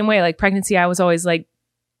felt the same way. Like pregnancy, I was always like,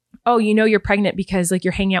 oh, you know, you're pregnant because like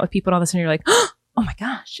you're hanging out with people and all of a sudden you're like, oh my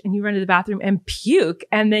gosh. And you run to the bathroom and puke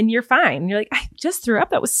and then you're fine. And you're like, I just threw up.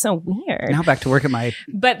 That was so weird. Now back to work at my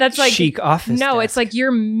but that's like chic office. No, desk. It's like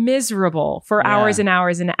you're miserable for hours and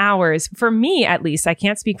hours and hours. For me, at least, I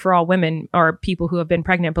can't speak for all women or people who have been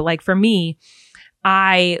pregnant, but like for me,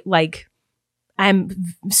 I'm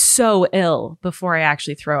so ill before I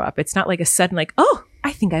actually throw up. It's not like a sudden like, oh,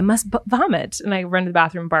 I think I must vomit. And I run to the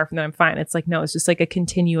bathroom and barf and then I'm fine. It's like, no, it's just like a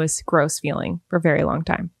continuous gross feeling for a very long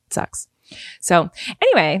time. It sucks. So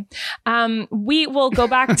anyway, we will go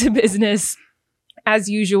back to business as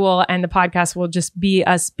usual. And the podcast will just be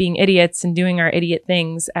us being idiots and doing our idiot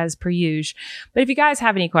things as per usual. But if you guys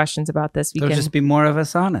have any questions about this, There'll just be more of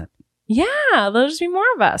us on it. Yeah, there'll just be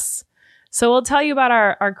more of us. So we'll tell you about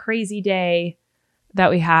our crazy day that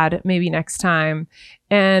we had maybe next time.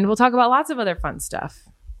 And we'll talk about lots of other fun stuff.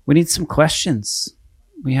 We need some questions.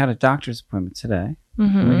 We had a doctor's appointment today.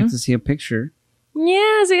 Mm-hmm. We get to see a picture.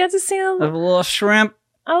 Yes, we got to see of a little shrimp.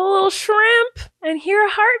 And hear a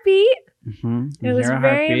heartbeat. Mm-hmm. It was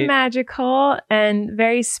very magical and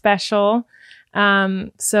very special.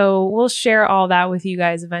 So we'll share all that with you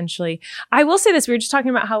guys eventually. I will say this. We were just talking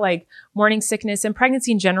about how like morning sickness and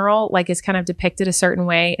pregnancy in general, like is kind of depicted a certain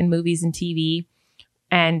way in movies and TV.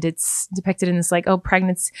 And it's depicted in this like, oh,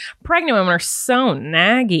 pregnant women are so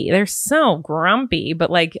naggy. They're so grumpy.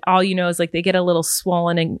 But like all you know is like they get a little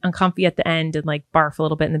swollen and uncomfy at the end and like barf a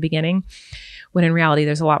little bit in the beginning. When in reality,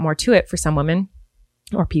 there's a lot more to it for some women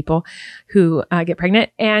or people who get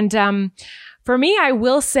pregnant. And for me, I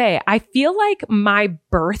will say, I feel like my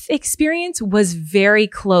birth experience was very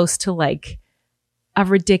close to like a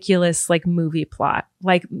ridiculous like movie plot.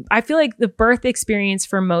 Like I feel like the birth experience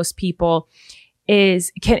for most people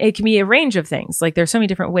it can be a range of things. Like there's so many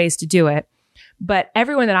different ways to do it. But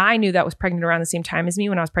everyone that I knew that was pregnant around the same time as me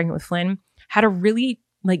when I was pregnant with Flynn had a really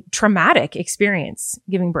like traumatic experience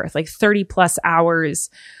giving birth, like 30 plus hours,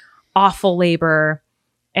 awful labor,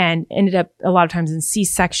 and ended up a lot of times in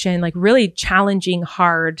C-section, like really challenging,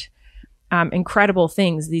 hard, incredible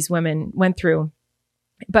things these women went through.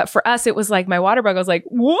 But for us, it was like my water broke. I was like,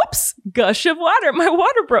 whoops, gush of water. My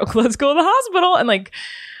water broke. Let's go to the hospital. And like,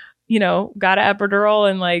 you know, got an epidural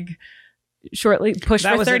and like shortly pushed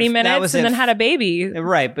for 30 minutes and then had a baby.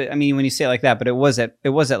 Right. But I mean, when you say it like that, but it was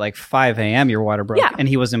at like 5 a.m. your water broke. Yeah. And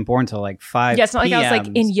he wasn't born till like 5 Yeah, it's not like I was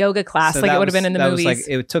like in yoga class, so like it would have been in the movies. Was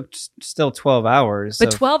like, it took still 12 hours.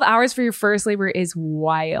 But 12 hours for your first labor is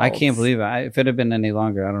wild. I can't believe it. If it had been any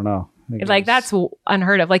longer, I don't know. Like that's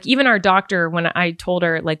unheard of. Like even our doctor, when I told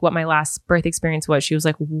her like what my last birth experience was, she was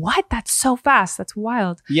like, what? That's so fast. That's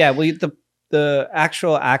wild. Yeah. Well, the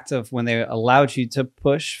actual act of when they allowed you to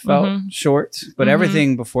push felt short, but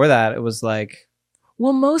everything before that, it was like.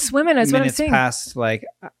 Well, most women, that's what I'm saying. Past, like,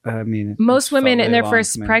 I mean, most women in their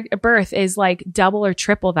first birth is like double or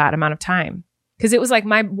triple that amount of time. Because it was like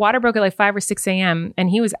my water broke at like 5 or 6 a.m. and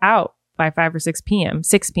he was out by 5 or 6 p.m.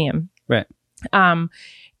 6 p.m. Right.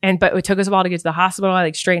 but it took us a while to get to the hospital. I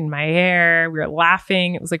like straightened my hair. We were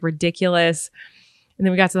laughing. It was like ridiculous. And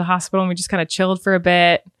then we got to the hospital and we just kind of chilled for a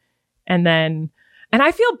bit. And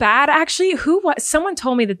I feel bad actually. Someone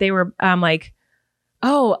told me that they were like,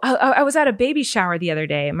 oh, I was at a baby shower the other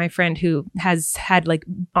day. My friend who has had like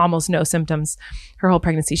almost no symptoms her whole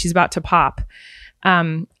pregnancy. She's about to pop.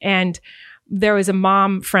 And there was a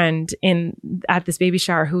mom friend at this baby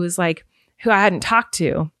shower who I hadn't talked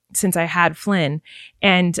to since I had Flynn.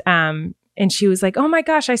 And she was like, oh my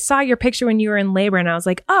gosh, I saw your picture when you were in labor. And I was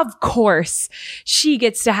like, of course she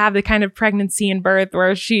gets to have the kind of pregnancy and birth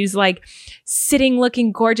where she's like sitting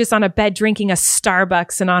looking gorgeous on a bed, drinking a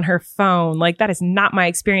Starbucks and on her phone. Like that is not my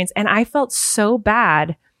experience. And I felt so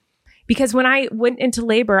bad because when I went into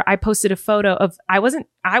labor, I posted a photo of, I wasn't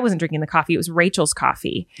drinking the coffee. It was Rachel's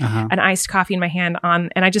coffee, an iced coffee in my hand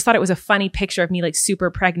and I just thought it was a funny picture of me like super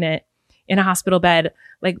pregnant in a hospital bed,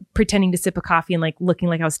 like pretending to sip a coffee and like looking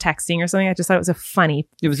like I was texting or something. I just thought it was a funny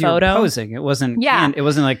photo. It was you were posing. It wasn't, it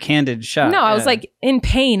wasn't like candid shot. No, I was like in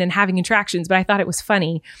pain and having contractions, but I thought it was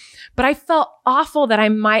funny. But I felt awful that I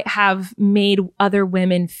might have made other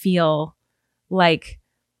women feel like,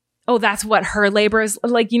 oh, that's what her labor is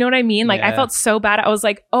like. You know what I mean? Like I felt so bad. I was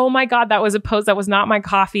like, oh my God, that was a pose. That was not my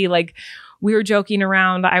coffee. Like we were joking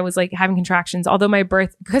around. I was like having contractions, although my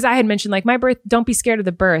birth, because I had mentioned like my birth, don't be scared of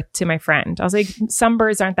the birth to my friend. I was like, some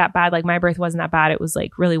births aren't that bad. Like my birth wasn't that bad. It was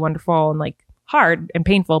like really wonderful and like hard and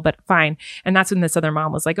painful, but fine. And that's when this other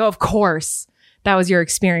mom was like, oh, of course that was your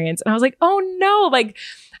experience. And I was like, oh no. Like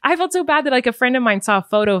I felt so bad that like a friend of mine saw a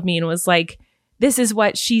photo of me and was like, this is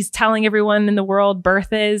what she's telling everyone in the world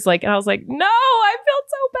birth is like. And I was like, no, I felt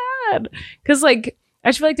so bad. Cause like, I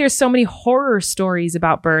just feel like there's so many horror stories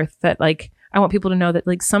about birth that like, I want people to know that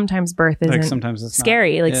like sometimes birth isn't like sometimes it's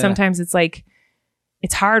scary. Not. Like sometimes it's like,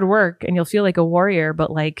 it's hard work and you'll feel like a warrior, but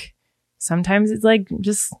like sometimes it's like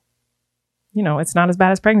just, you know, it's not as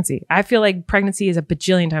bad as pregnancy. I feel like pregnancy is a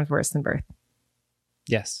bajillion times worse than birth.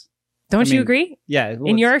 Yes. Don't you agree? Yeah. Well,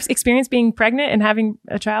 in your experience being pregnant and having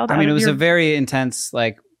a child? I mean, it was a very intense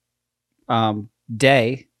like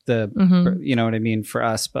day. You know what I mean, for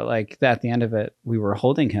us, but like at the end of it, we were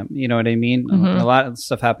holding him, you know what I mean? A lot of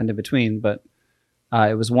stuff happened in between, but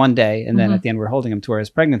it was one day. And then at the end, we're holding him to where his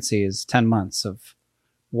pregnancy is 10 months of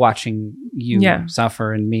watching you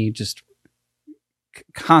suffer and me just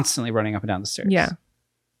constantly running up and down the stairs. Yeah.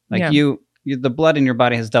 Like you, the blood in your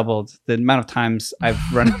body has doubled. The amount of times I've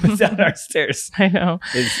run up and down our stairs. I know.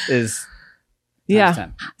 Is yeah.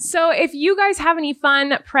 10. So if you guys have any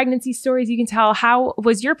fun pregnancy stories, you can tell. How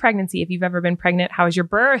was your pregnancy? If you've ever been pregnant, how was your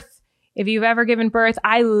birth? If you've ever given birth,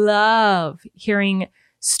 I love hearing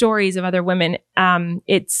stories of other women.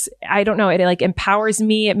 I don't know, it like empowers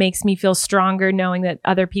me. It makes me feel stronger knowing that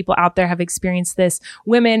other people out there have experienced this.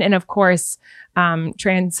 Women and of course,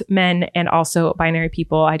 trans men and also binary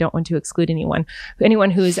people. I don't want to exclude anyone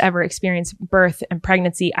who has ever experienced birth and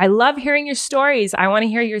pregnancy. I love hearing your stories. I want to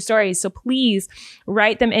hear your stories. So please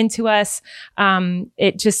write them into us.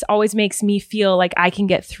 It just always makes me feel like I can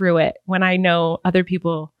get through it when I know other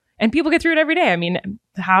people, and people get through it every day. I mean,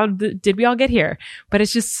 how did we all get here? But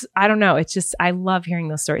it's just, I don't know. It's just, I love hearing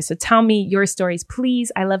those stories. So tell me your stories,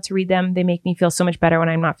 please. I love to read them. They make me feel so much better when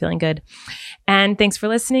I'm not feeling good. And thanks for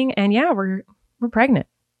listening. And yeah, we're pregnant.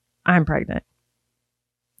 I'm pregnant.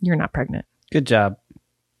 You're not pregnant. Good job,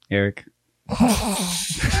 Erik. Bye.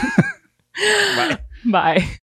 Bye.